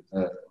needed to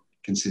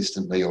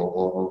consistently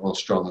or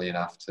strongly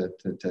enough to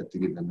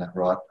give them that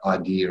right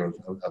idea of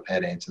how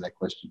to answer that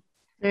question.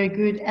 Very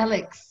good.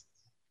 Alex?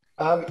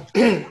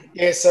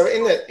 Yeah, so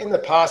in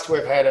the past,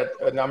 we've had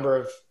a number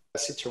of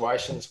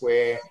situations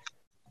where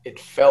it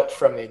felt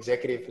from the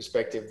executive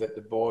perspective that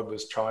the board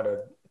was trying to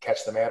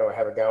catch them out or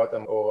have a go at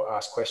them or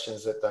ask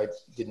questions that they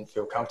didn't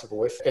feel comfortable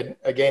with. And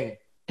again,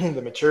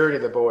 the maturity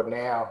of the board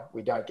now,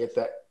 we don't get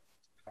that.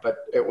 But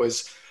it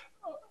was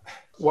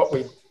what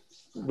we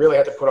really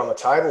had to put on the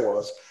table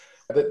was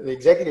that the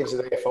executives are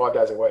there 5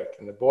 days a week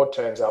and the board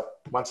turns up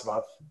once a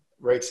month,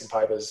 reads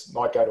some papers,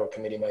 might go to a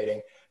committee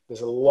meeting.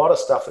 There's a lot of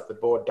stuff that the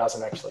board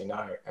doesn't actually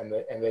know. And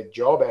their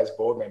job as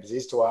board members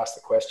is to ask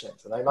the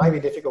questions. And they may be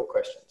difficult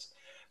questions.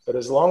 But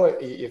as long as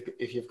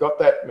if you've got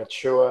that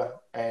mature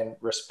and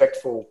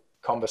respectful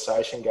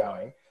conversation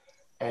going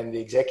and the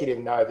executive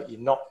know that you're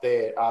not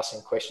there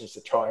asking questions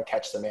to try and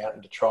catch them out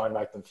and to try and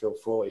make them feel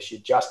foolish, you're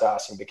just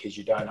asking because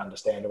you don't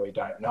understand or you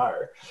don't know.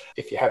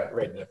 If you haven't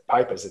read the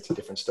papers, it's a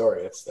different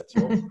story. That's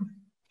your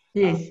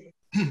Yes.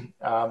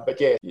 But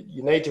yeah,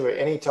 you need to,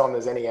 anytime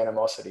there's any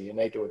animosity, you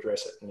need to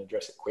address it and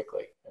address it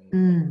quickly.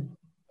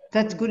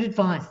 That's good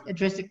advice.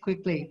 Address it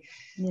quickly.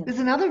 Yeah. There's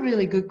another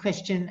really good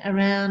question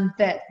around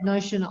that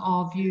notion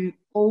of you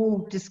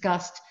all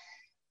discussed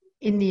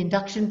in the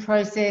induction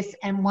process,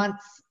 and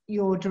once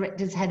your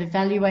directors had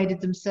evaluated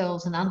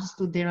themselves and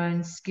understood their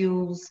own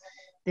skills,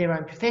 their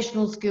own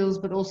professional skills,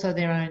 but also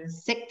their own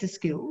sector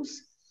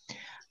skills,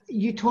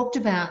 you talked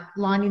about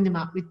lining them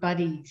up with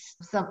buddies.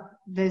 So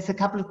there's a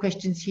couple of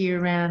questions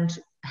here around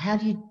how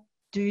do you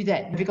do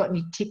that? Have you got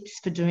any tips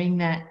for doing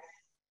that?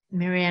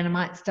 Marianne, I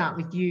might start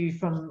with you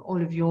from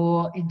all of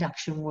your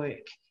induction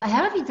work.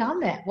 How have you done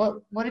that?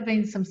 What have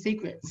been some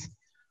secrets?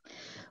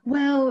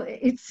 Well,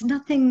 it's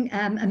nothing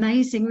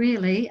amazing,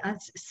 really.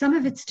 Some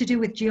of it's to do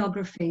with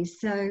geography.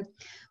 So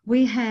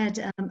we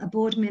had a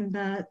board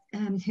member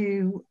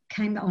who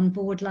came on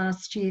board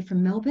last year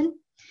from Melbourne.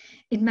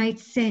 It made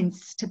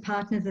sense to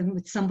partner them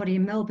with somebody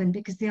in Melbourne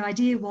because the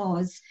idea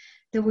was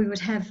that we would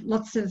have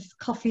lots of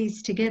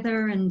coffees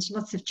together and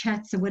lots of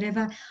chats or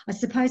whatever. I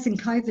suppose in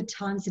COVID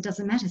times it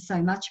doesn't matter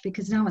so much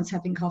because no one's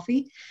having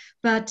coffee,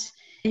 but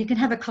you can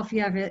have a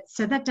coffee over it,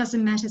 so that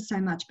doesn't matter so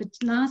much. But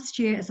last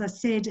year, as I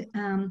said,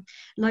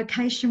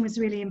 location was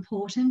really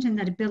important, and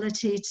that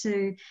ability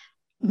to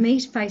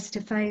meet face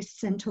to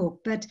face and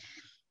talk. But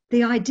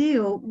the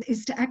ideal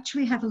is to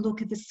actually have a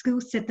look at the skill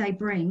set they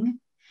bring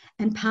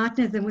and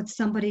partner them with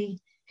somebody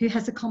who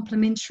has a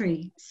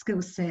complementary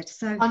skill set.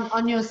 So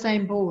on your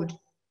same board?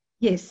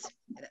 Yes.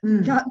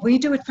 We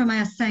do it from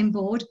our same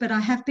board, but I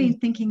have been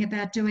thinking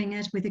about doing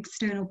it with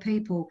external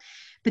people.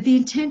 But the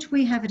intent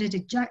we have at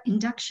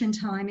induction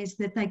time is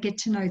that they get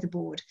to know the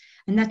board.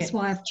 And that's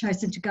why I've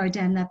chosen to go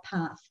down that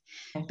path.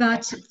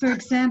 But for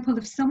example,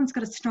 if someone's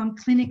got a strong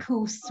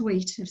clinical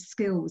suite of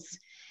skills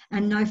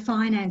and no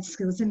finance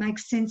skills, it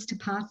makes sense to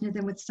partner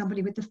them with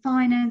somebody with the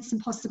finance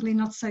and possibly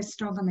not so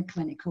strong on the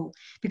clinical,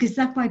 because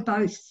that way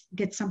both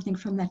get something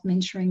from that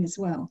mentoring as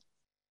well.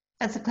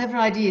 That's a clever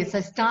idea.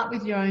 So start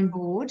with your own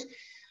board,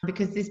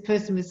 because this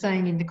person was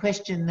saying in the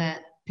question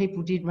that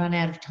people did run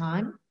out of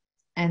time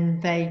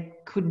and they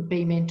couldn't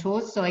be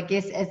mentors. So I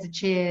guess as a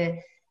chair,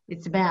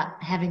 it's about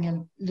having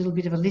a little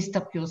bit of a list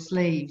up your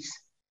sleeves.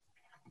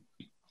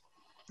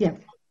 Yeah,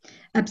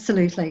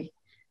 absolutely.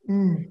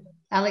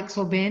 Alex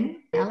or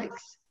Ben?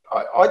 Alex?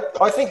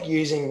 I think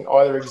using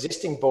either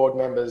existing board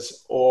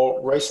members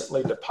or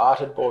recently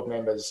departed board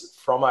members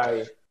from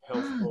a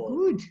health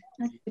board.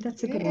 Good.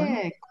 That's a good one.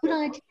 Yeah, good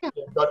idea.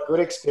 They've got good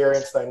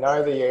experience. They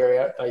know the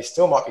area. They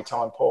still might be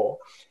time poor.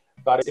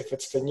 But if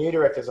it's for new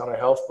directors on a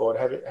health board,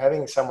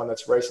 having someone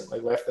that's recently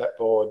left that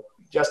board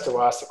just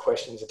to ask the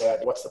questions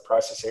about what's the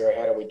process area,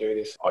 how do we do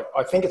this?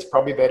 I think it's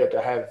probably better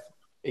to have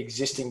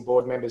existing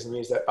board members and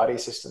use that buddy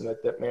system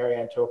that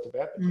Marianne talked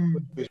about,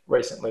 who's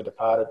recently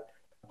departed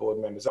board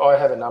members. I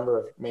have a number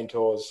of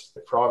mentors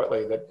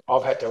privately that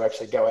I've had to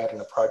actually go out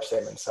and approach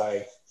them and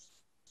say,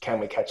 can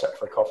we catch up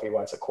for a coffee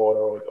once a quarter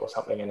or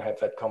something and have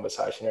that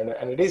conversation?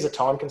 And it is a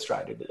time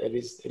constraint.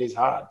 It is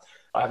hard.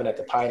 I haven't had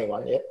to pay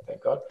anyone yet,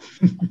 thank God.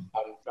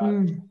 But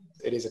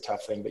it is a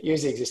tough thing. But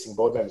use the existing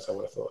board members, I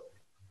would have thought.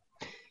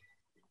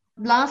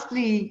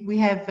 Lastly, we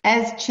have,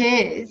 as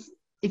chairs,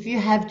 if you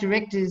have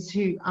directors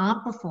who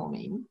aren't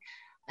performing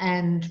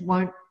and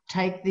won't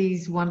take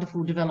these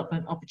wonderful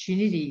development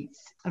opportunities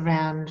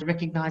around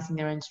recognising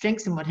their own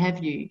strengths and what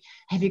have you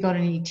got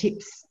any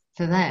tips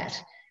for that?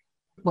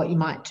 What you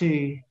might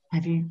do?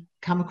 Have you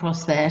come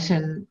across that,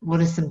 and what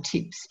are some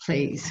tips,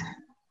 please?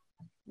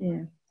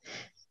 Yeah.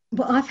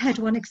 Well, I've had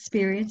one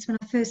experience when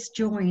I first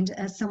joined,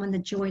 as someone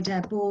that joined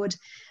our board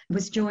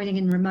was joining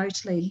in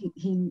remotely.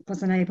 He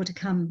wasn't able to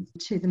come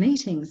to the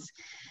meetings.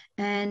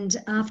 And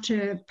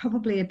after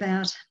probably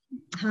about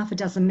half a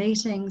dozen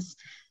meetings,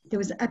 there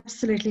was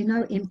absolutely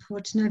no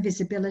input, no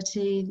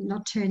visibility,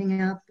 not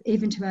turning up,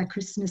 even to our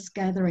Christmas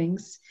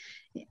gatherings.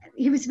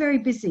 He was very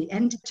busy,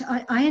 and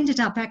I ended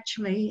up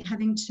actually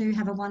having to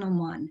have a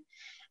one-on-one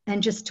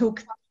and just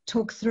talk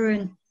through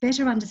and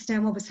better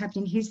understand what was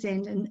happening his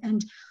end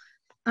and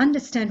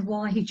understand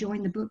why he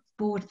joined the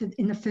board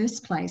in the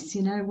first place,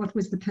 what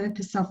was the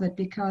purpose of it,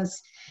 because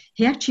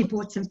he actually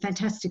brought some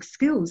fantastic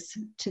skills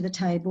to the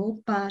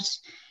table, but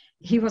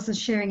he wasn't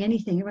sharing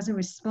anything. He wasn't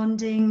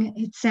responding.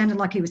 It sounded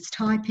like he was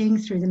typing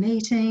through the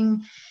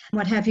meeting,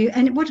 what have you.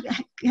 And what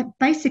it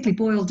basically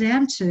boiled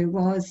down to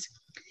was,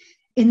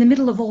 in the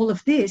middle of all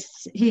of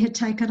this, he had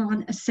taken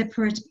on a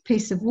separate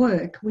piece of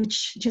work,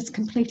 which just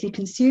completely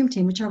consumed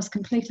him, which I was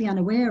completely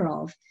unaware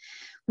of,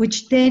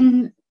 which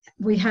then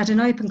we had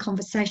an open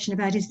conversation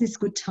about, is this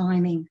good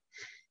timing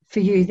for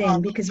you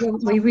then? Because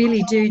we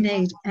really do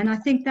need, and I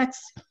think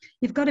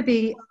you've got to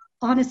be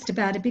honest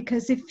about it,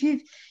 because if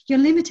you're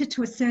limited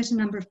to a certain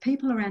number of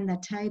people around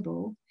that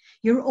table,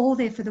 you're all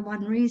there for the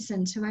one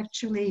reason, to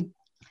actually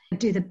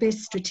do the best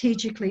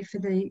strategically for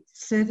the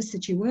service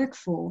that you work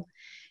for.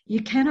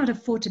 You cannot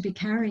afford to be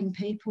carrying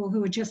people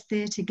who are just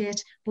there to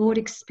get board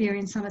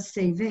experience on a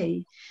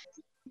CV.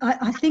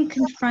 I think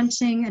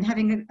confronting and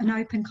having an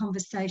open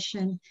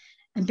conversation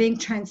and being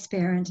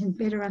transparent and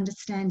better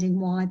understanding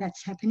why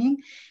that's happening.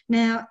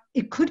 Now,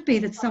 it could be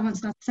that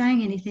someone's not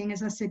saying anything,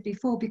 as I said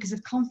before, because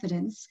of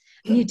confidence,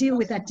 and you deal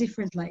with that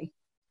differently.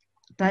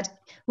 But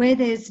where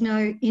there's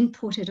no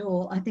input at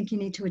all, I think you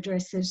need to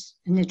address it,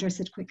 and address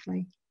it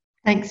quickly.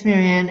 Thanks,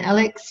 Marianne.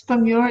 Alex,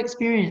 from your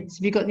experience,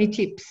 have you got any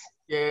tips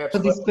for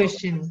this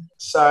question?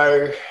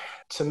 So,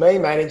 to me,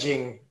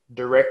 managing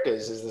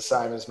directors is the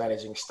same as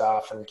managing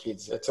staff and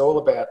kids. It's all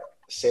about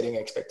setting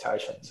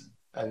expectations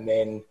and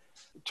then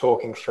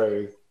talking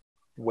through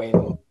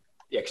when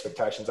the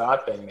expectations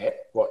aren't being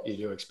met, what you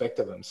do expect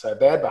of them. So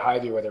bad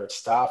behaviour, whether it's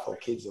staff or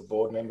kids or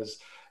board members,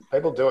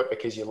 people do it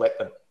because you let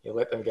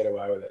them get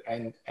away with it.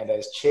 And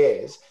as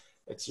chairs,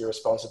 it's your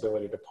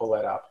responsibility to pull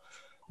that up,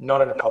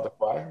 not in a public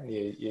way.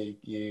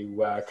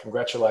 You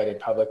congratulate in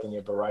public and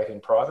you berate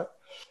in private.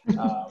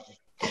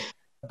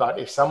 But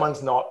if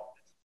someone's not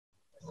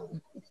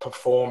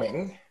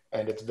performing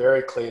and it's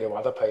very clear to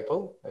other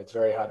people. It's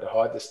very hard to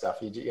hide this stuff.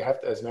 You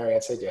have to, as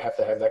Marianne said, you have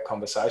to have that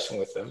conversation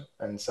with them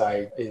and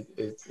say,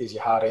 is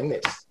your heart in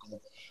this?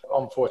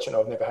 I'm fortunate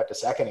I've never had to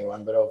sack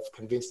anyone, but I've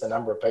convinced a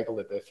number of people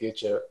that their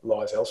future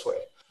lies elsewhere.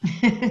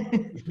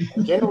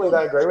 Generally,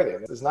 they agree with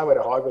him. There's nowhere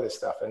to hide with this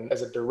stuff. And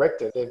as a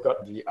director, they've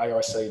got the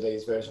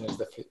AICD's version is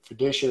the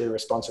fiduciary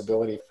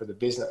responsibility for the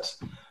business.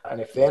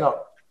 And if they're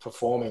not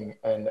performing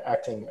and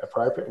acting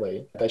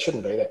appropriately, they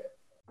shouldn't be there.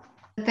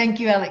 Thank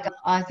you, Alec.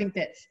 I think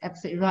that's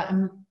absolutely right.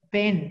 And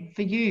Ben,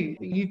 for you,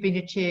 you've been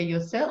a chair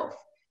yourself.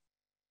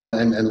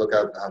 And look,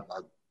 I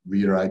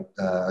reiterate,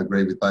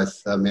 agree with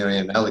both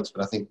Marianne and Alex,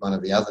 but I think one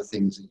of the other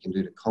things that you can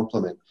do to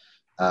complement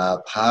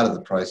part of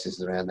the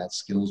process around that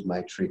skills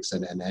matrix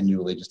and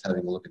annually just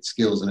having a look at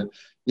skills. And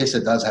yes,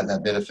 it does have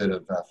that benefit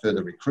of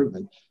further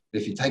recruitment,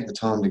 but if you take the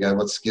time to go,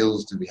 what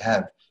skills do we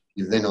have?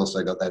 You've then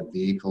also got that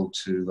vehicle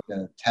to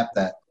tap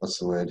that, what's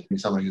the word,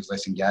 somebody who's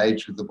less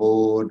engaged with the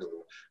board,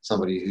 or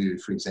somebody who,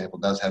 for example,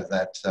 does have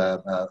that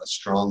a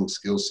strong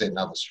skill set and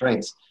other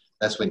strengths.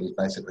 That's when you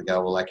basically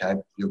go, well, okay,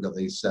 you've got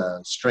these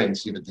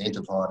strengths, you've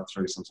identified it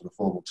through some sort of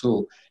formal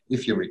tool.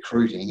 If you're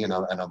recruiting, and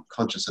I'm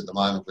conscious at the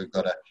moment, we've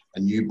got a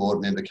new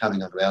board member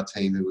coming onto our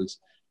team who has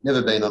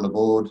never been on a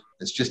board,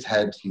 has just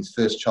had his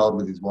first child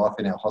with his wife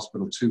in our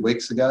hospital 2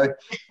 weeks ago.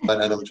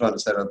 And I'm trying to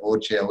say to our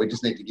board chair, we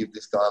just need to give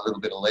this guy a little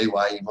bit of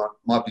leeway. He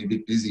might be a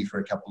bit busy for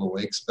a couple of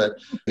weeks, but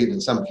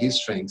even some of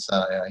his strengths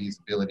are his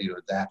ability to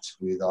adapt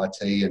with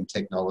IT and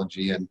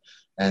technology.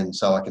 And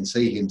so I can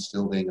see him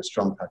still being a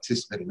strong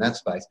participant in that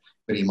space,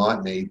 but he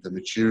might need the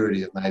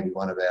maturity of maybe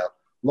one of our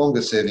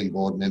longer serving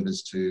board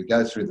members to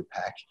go through the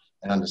pack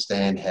and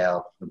understand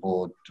how the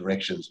board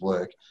directions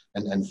work,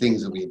 and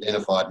things that we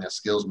identified in our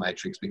skills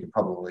matrix, we can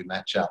probably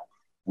match up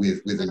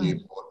with a new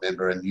board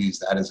member and use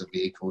that as a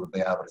vehicle to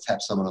be able to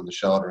tap someone on the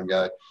shoulder and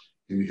go,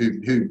 who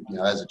you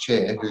know, as a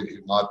chair, who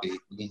might be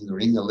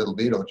lingering a little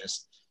bit or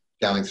just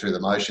going through the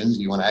motions,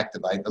 you want to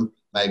activate them,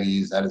 maybe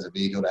use that as a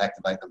vehicle to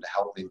activate them to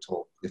help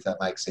mentor, if that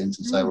makes sense,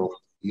 and say, well,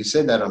 you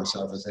said that on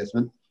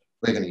self-assessment,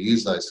 we're going to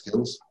use those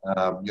skills,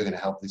 you're going to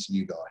help this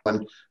new guy,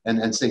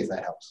 and see if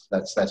that helps.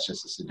 That's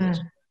just a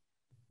suggestion.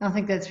 I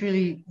think that's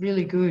really,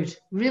 really good.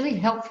 Really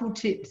helpful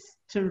tips.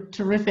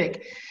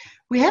 Terrific.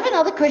 We have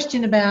another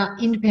question about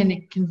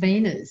independent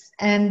conveners.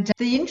 And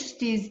the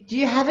interest is, do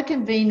you have a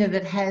convener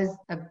that has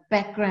a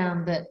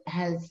background that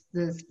has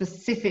the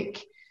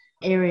specific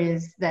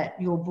areas that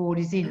your board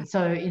is in?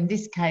 So in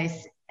this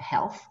case,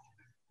 health.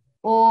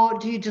 Or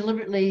do you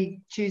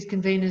deliberately choose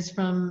conveners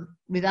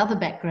with other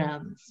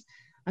backgrounds?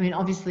 I mean,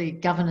 obviously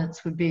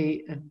governance would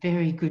be a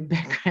very good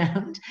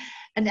background.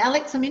 And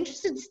Alex, I'm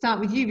interested to start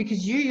with you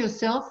because you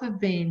yourself have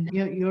been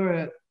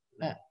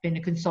a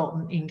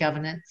consultant in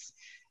governance.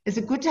 Is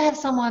it good to have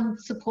someone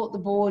support the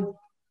board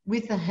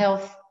with the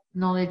health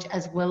knowledge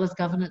as well as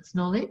governance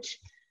knowledge?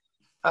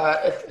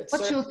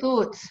 What's your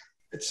thoughts?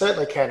 It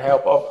certainly can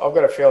help. I've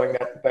got a feeling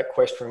that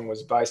question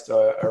was based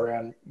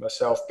around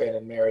myself, Ben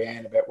and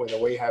Marianne, about whether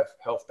we have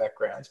health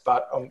backgrounds,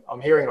 but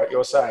I'm hearing what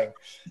you're saying.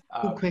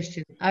 Good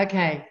question.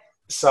 Okay.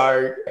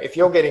 So if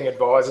you're getting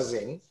advisors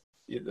in,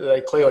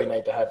 they clearly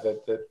need to have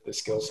the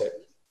skill set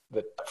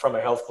that from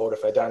a health board.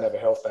 If they don't have a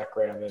health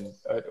background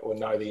or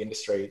know the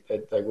industry,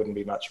 they wouldn't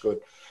be much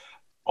good.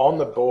 On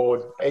the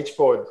board, each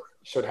board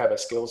should have a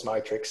skills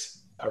matrix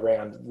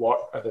around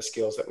what are the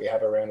skills that we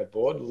have around the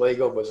board.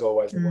 Legal was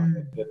always the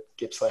one that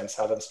Gippsland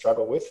Southern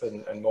struggled with,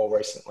 and more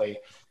recently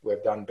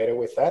we've done better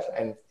with that.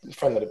 And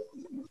from the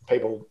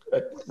people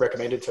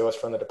recommended to us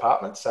from the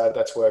department, so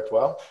that's worked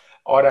well.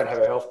 I don't have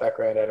a health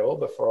background at all.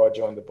 Before I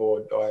joined the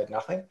board, I had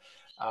nothing.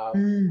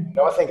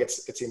 I think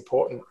it's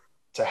important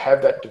to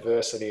have that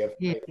diversity of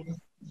people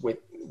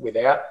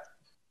without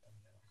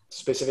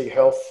specific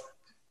health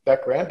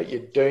background, but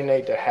you do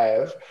need to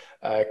have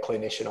a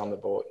clinician on the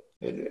board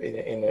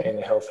in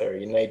the health area.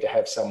 You need to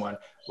have someone.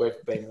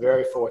 We've been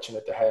very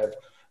fortunate to have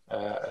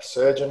a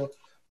surgeon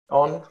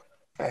on,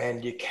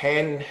 and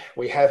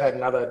we have had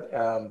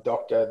another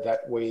doctor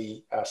that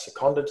we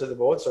seconded to the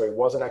board. So he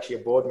wasn't actually a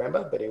board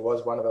member, but he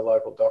was one of the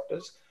local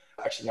doctors.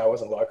 Actually, no, he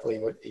wasn't local.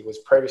 He was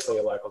previously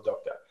a local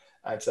doctor.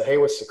 And so he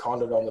was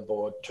seconded on the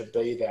board to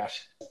be that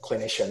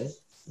clinician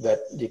that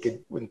you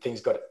could, when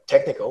things got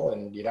technical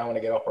and you don't want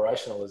to get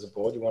operational as a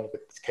board, you want to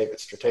keep it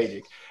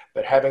strategic.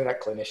 But having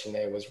that clinician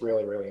there was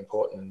really, really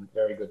important and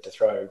very good to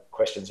throw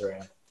questions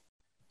around.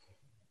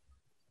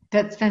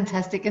 That's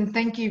fantastic. And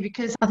thank you,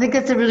 because I think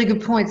that's a really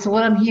good point. So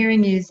what I'm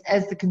hearing is,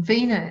 as the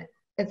convener,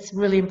 it's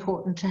really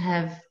important to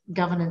have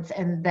governance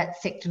and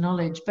that sector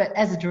knowledge. But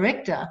as a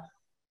director,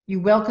 you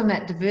welcome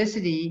that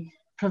diversity,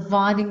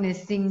 providing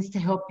there's things to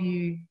help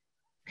you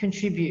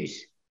contribute.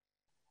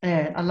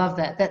 I love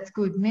that. That's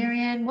good.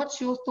 Marianne, what's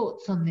your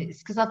thoughts on this?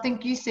 Because I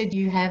think you said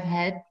you have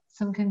had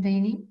some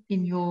convening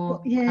in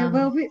your...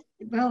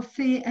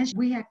 As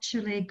we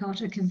actually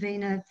got a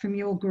convener from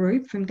your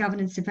group, from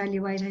Governance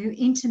Evaluator, who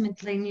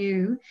intimately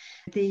knew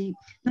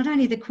not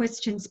only the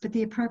questions, but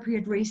the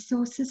appropriate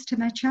resources to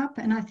match up.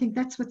 And I think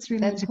that's what's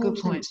really important. That's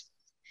a good point.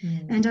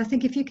 And I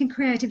think if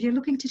you're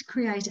looking to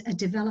create a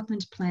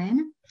development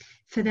plan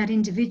for that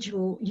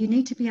individual, you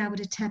need to be able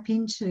to tap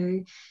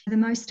into the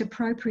most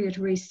appropriate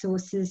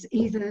resources,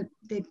 either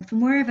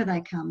from wherever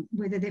they come,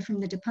 whether they're from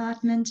the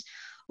department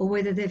or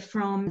whether they're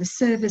from the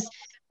service,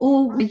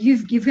 or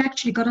you've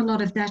actually got a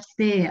lot of that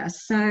there.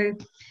 So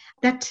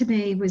that to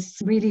me was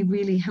really,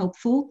 really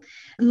helpful.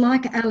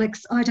 Like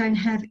Alex, I don't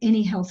have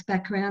any health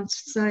background,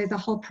 so the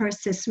whole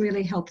process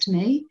really helped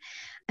me.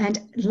 And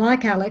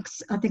like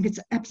Alex, I think it's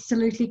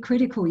absolutely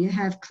critical you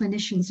have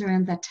clinicians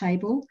around that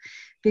table,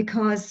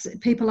 because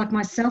people like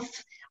myself,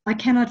 I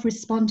cannot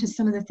respond to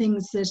some of the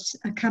things that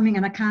are coming,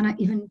 and I can't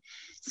even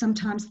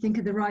sometimes think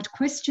of the right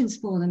questions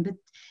for them. But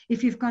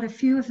if you've got a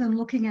few of them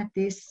looking at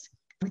this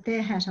with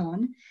their hat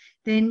on,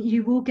 then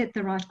you will get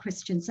the right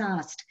questions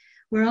asked.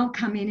 Where I'll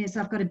come in is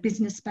I've got a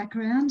business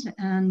background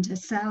and a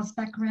sales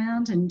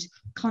background and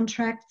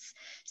contracts.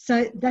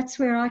 So that's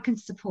where I can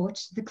support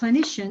the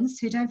clinicians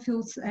who don't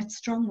feel that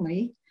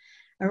strongly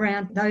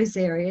around those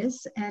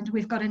areas. And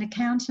we've got an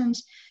accountant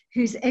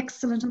who's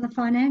excellent on the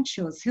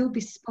financials. He'll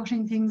be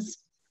spotting things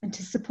and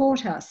to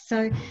support us.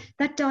 So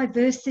that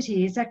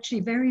diversity is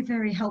actually very,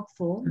 very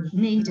helpful,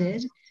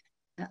 needed.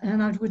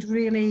 And I would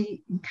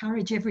really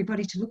encourage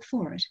everybody to look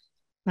for it.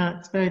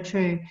 That's very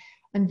true.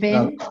 And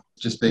Ben?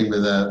 Just being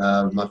with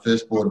my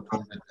first board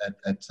appointment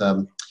at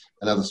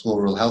another small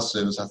rural health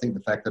service, I think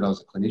the fact that I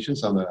was a clinician,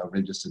 so I'm a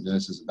registered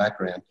nurse as a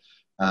background,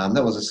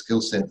 that was a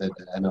skill set that,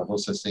 and I've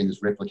also seen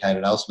this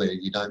replicated elsewhere,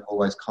 you don't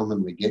always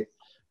commonly get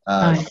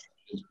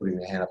putting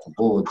their hand up for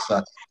board.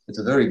 So it's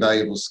a very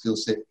valuable skill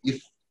set,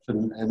 if for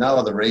no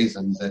other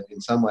reason that in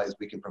some ways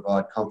we can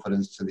provide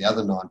confidence to the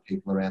other 9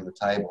 people around the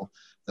table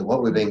that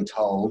what we're being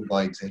told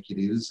by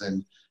executives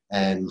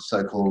and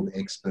so-called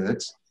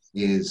experts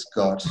is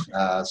got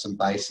some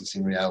basis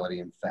in reality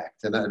and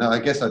fact. And I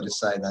guess I just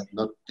say that,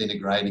 not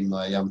denigrating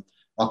my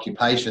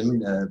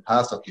occupation,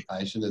 past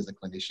occupation as a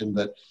clinician,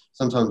 but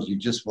sometimes you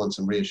just want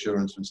some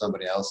reassurance from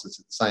somebody else that's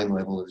at the same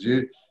level as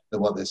you, that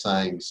what they're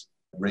saying is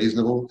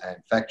reasonable and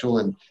factual,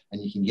 and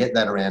you can get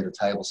that around a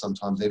table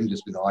sometimes even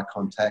just with eye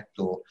contact,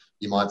 or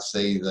you might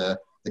see the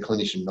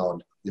clinician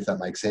nod, if that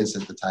makes sense,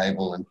 at the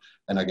table.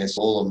 And I guess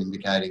all I'm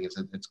indicating is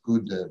that it's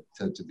good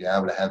to be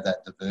able to have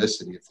that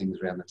diversity of things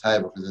around the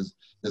table, because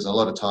there's a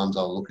lot of times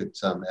I'll look at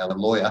our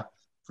lawyer,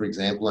 for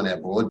example, on our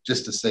board,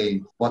 just to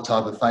see what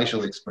type of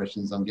facial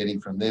expressions I'm getting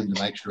from them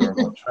to make sure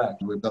I'm on track.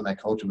 We've got that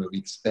culture where we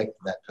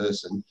expect that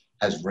person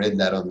has read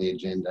that on the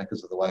agenda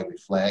because of the way we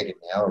flag it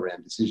now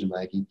around decision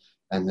making,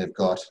 and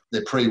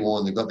they're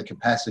pre-warned, they've got the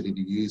capacity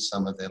to use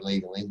some of their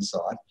legal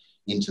insight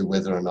into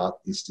whether or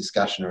not this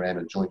discussion around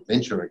a joint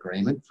venture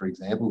agreement, for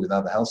example, with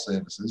other health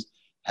services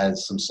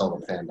has some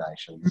solid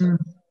foundations.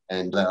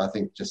 And I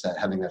think just that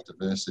having that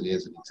diversity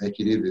as an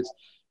executive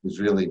is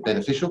really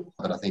beneficial.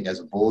 But I think as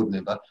a board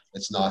member,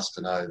 it's nice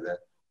to know that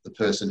the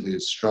person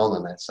who's strong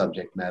on that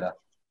subject matter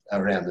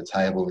around the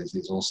table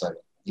is also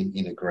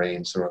in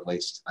agreement, or at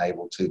least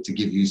able to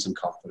give you some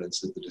confidence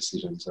that the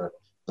decisions are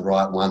the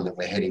right one, that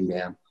we're heading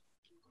down.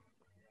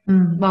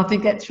 Well, I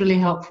think that's really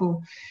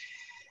helpful.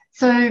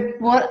 So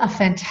what a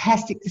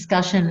fantastic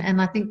discussion.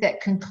 And I think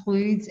that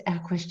concludes our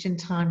question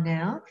time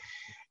now.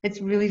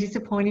 It's really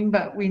disappointing,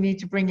 but we need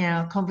to bring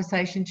our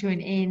conversation to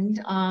an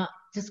end.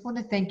 Just want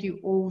to thank you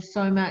all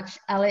so much.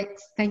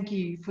 Alex, thank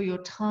you for your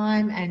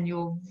time and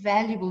your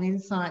valuable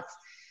insights.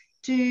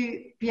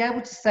 To be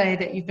able to say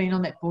that you've been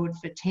on that board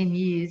for 10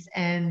 years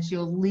and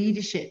your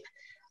leadership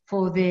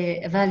for their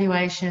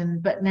evaluation,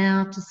 but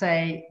now to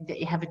say that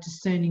you have a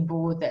discerning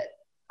board that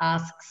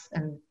asks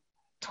and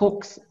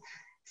talks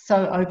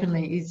so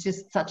openly is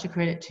just such a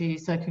credit to you.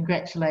 So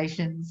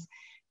congratulations.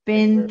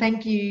 Ben,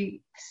 thank you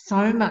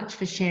so much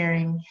for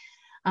sharing.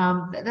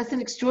 That's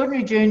an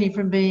extraordinary journey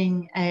from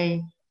being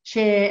a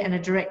chair and a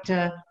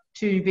director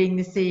to being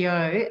the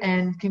CEO,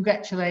 and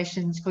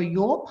congratulations for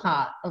your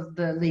part of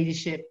the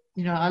leadership.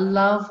 You know, I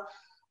love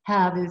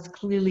how there's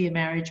clearly a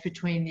marriage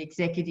between the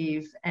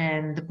executive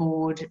and the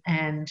board,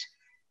 and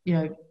you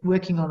know,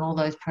 working on all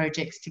those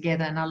projects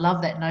together. And I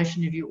love that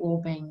notion of you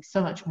all being so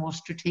much more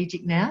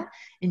strategic now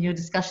in your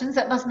discussions.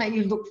 That must make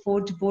you look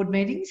forward to board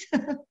meetings.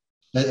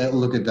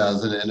 Look, it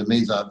does. And it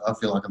means I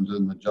feel like I'm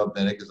doing my job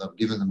better, because I've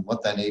given them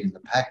what they need in the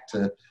pack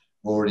to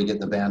already get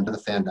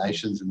the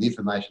foundations and the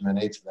information they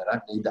need, so they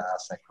don't need to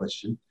ask that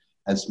question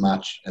as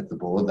much at the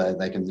board.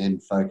 They can then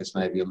focus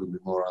maybe a little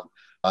bit more on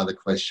other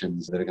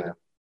questions that are going to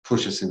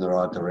push us in the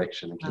right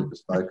direction and keep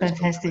us focused.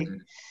 Fantastic.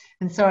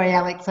 And sorry,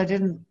 Alex, I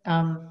didn't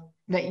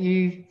let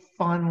you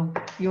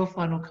your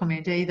final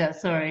comment either.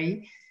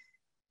 Sorry.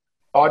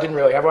 I didn't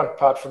really have one,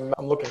 apart from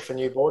I'm looking for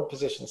new board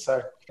positions.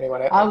 So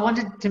anyone else? I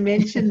wanted to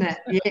mention that,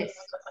 yes.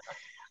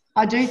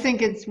 I do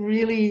think it's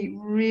really,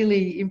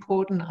 really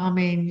important. I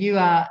mean, you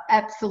are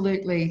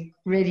absolutely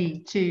ready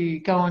to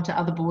go on to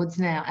other boards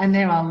now. And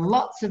there are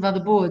lots of other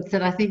boards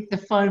that I think the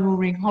phone will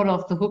ring hot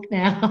off the hook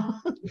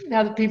now,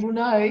 now that people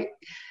know.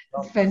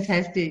 It's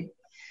fantastic.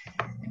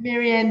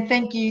 Marianne,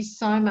 thank you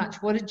so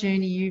much. What a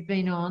journey you've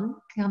been on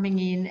coming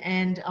in.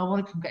 And I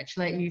want to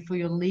congratulate you for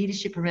your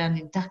leadership around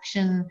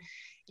induction,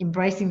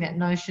 embracing that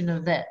notion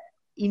of that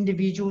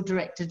individual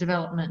director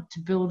development to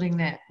building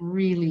that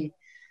really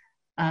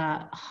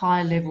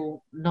high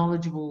level,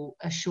 knowledgeable,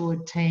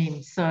 assured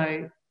team.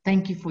 So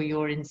thank you for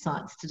your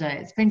insights today.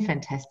 It's been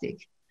fantastic.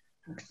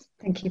 Thanks.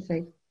 Thank you,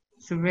 Fee.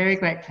 It's a very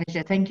great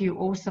pleasure. Thank you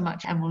all so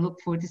much, and we'll look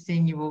forward to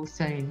seeing you all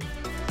soon.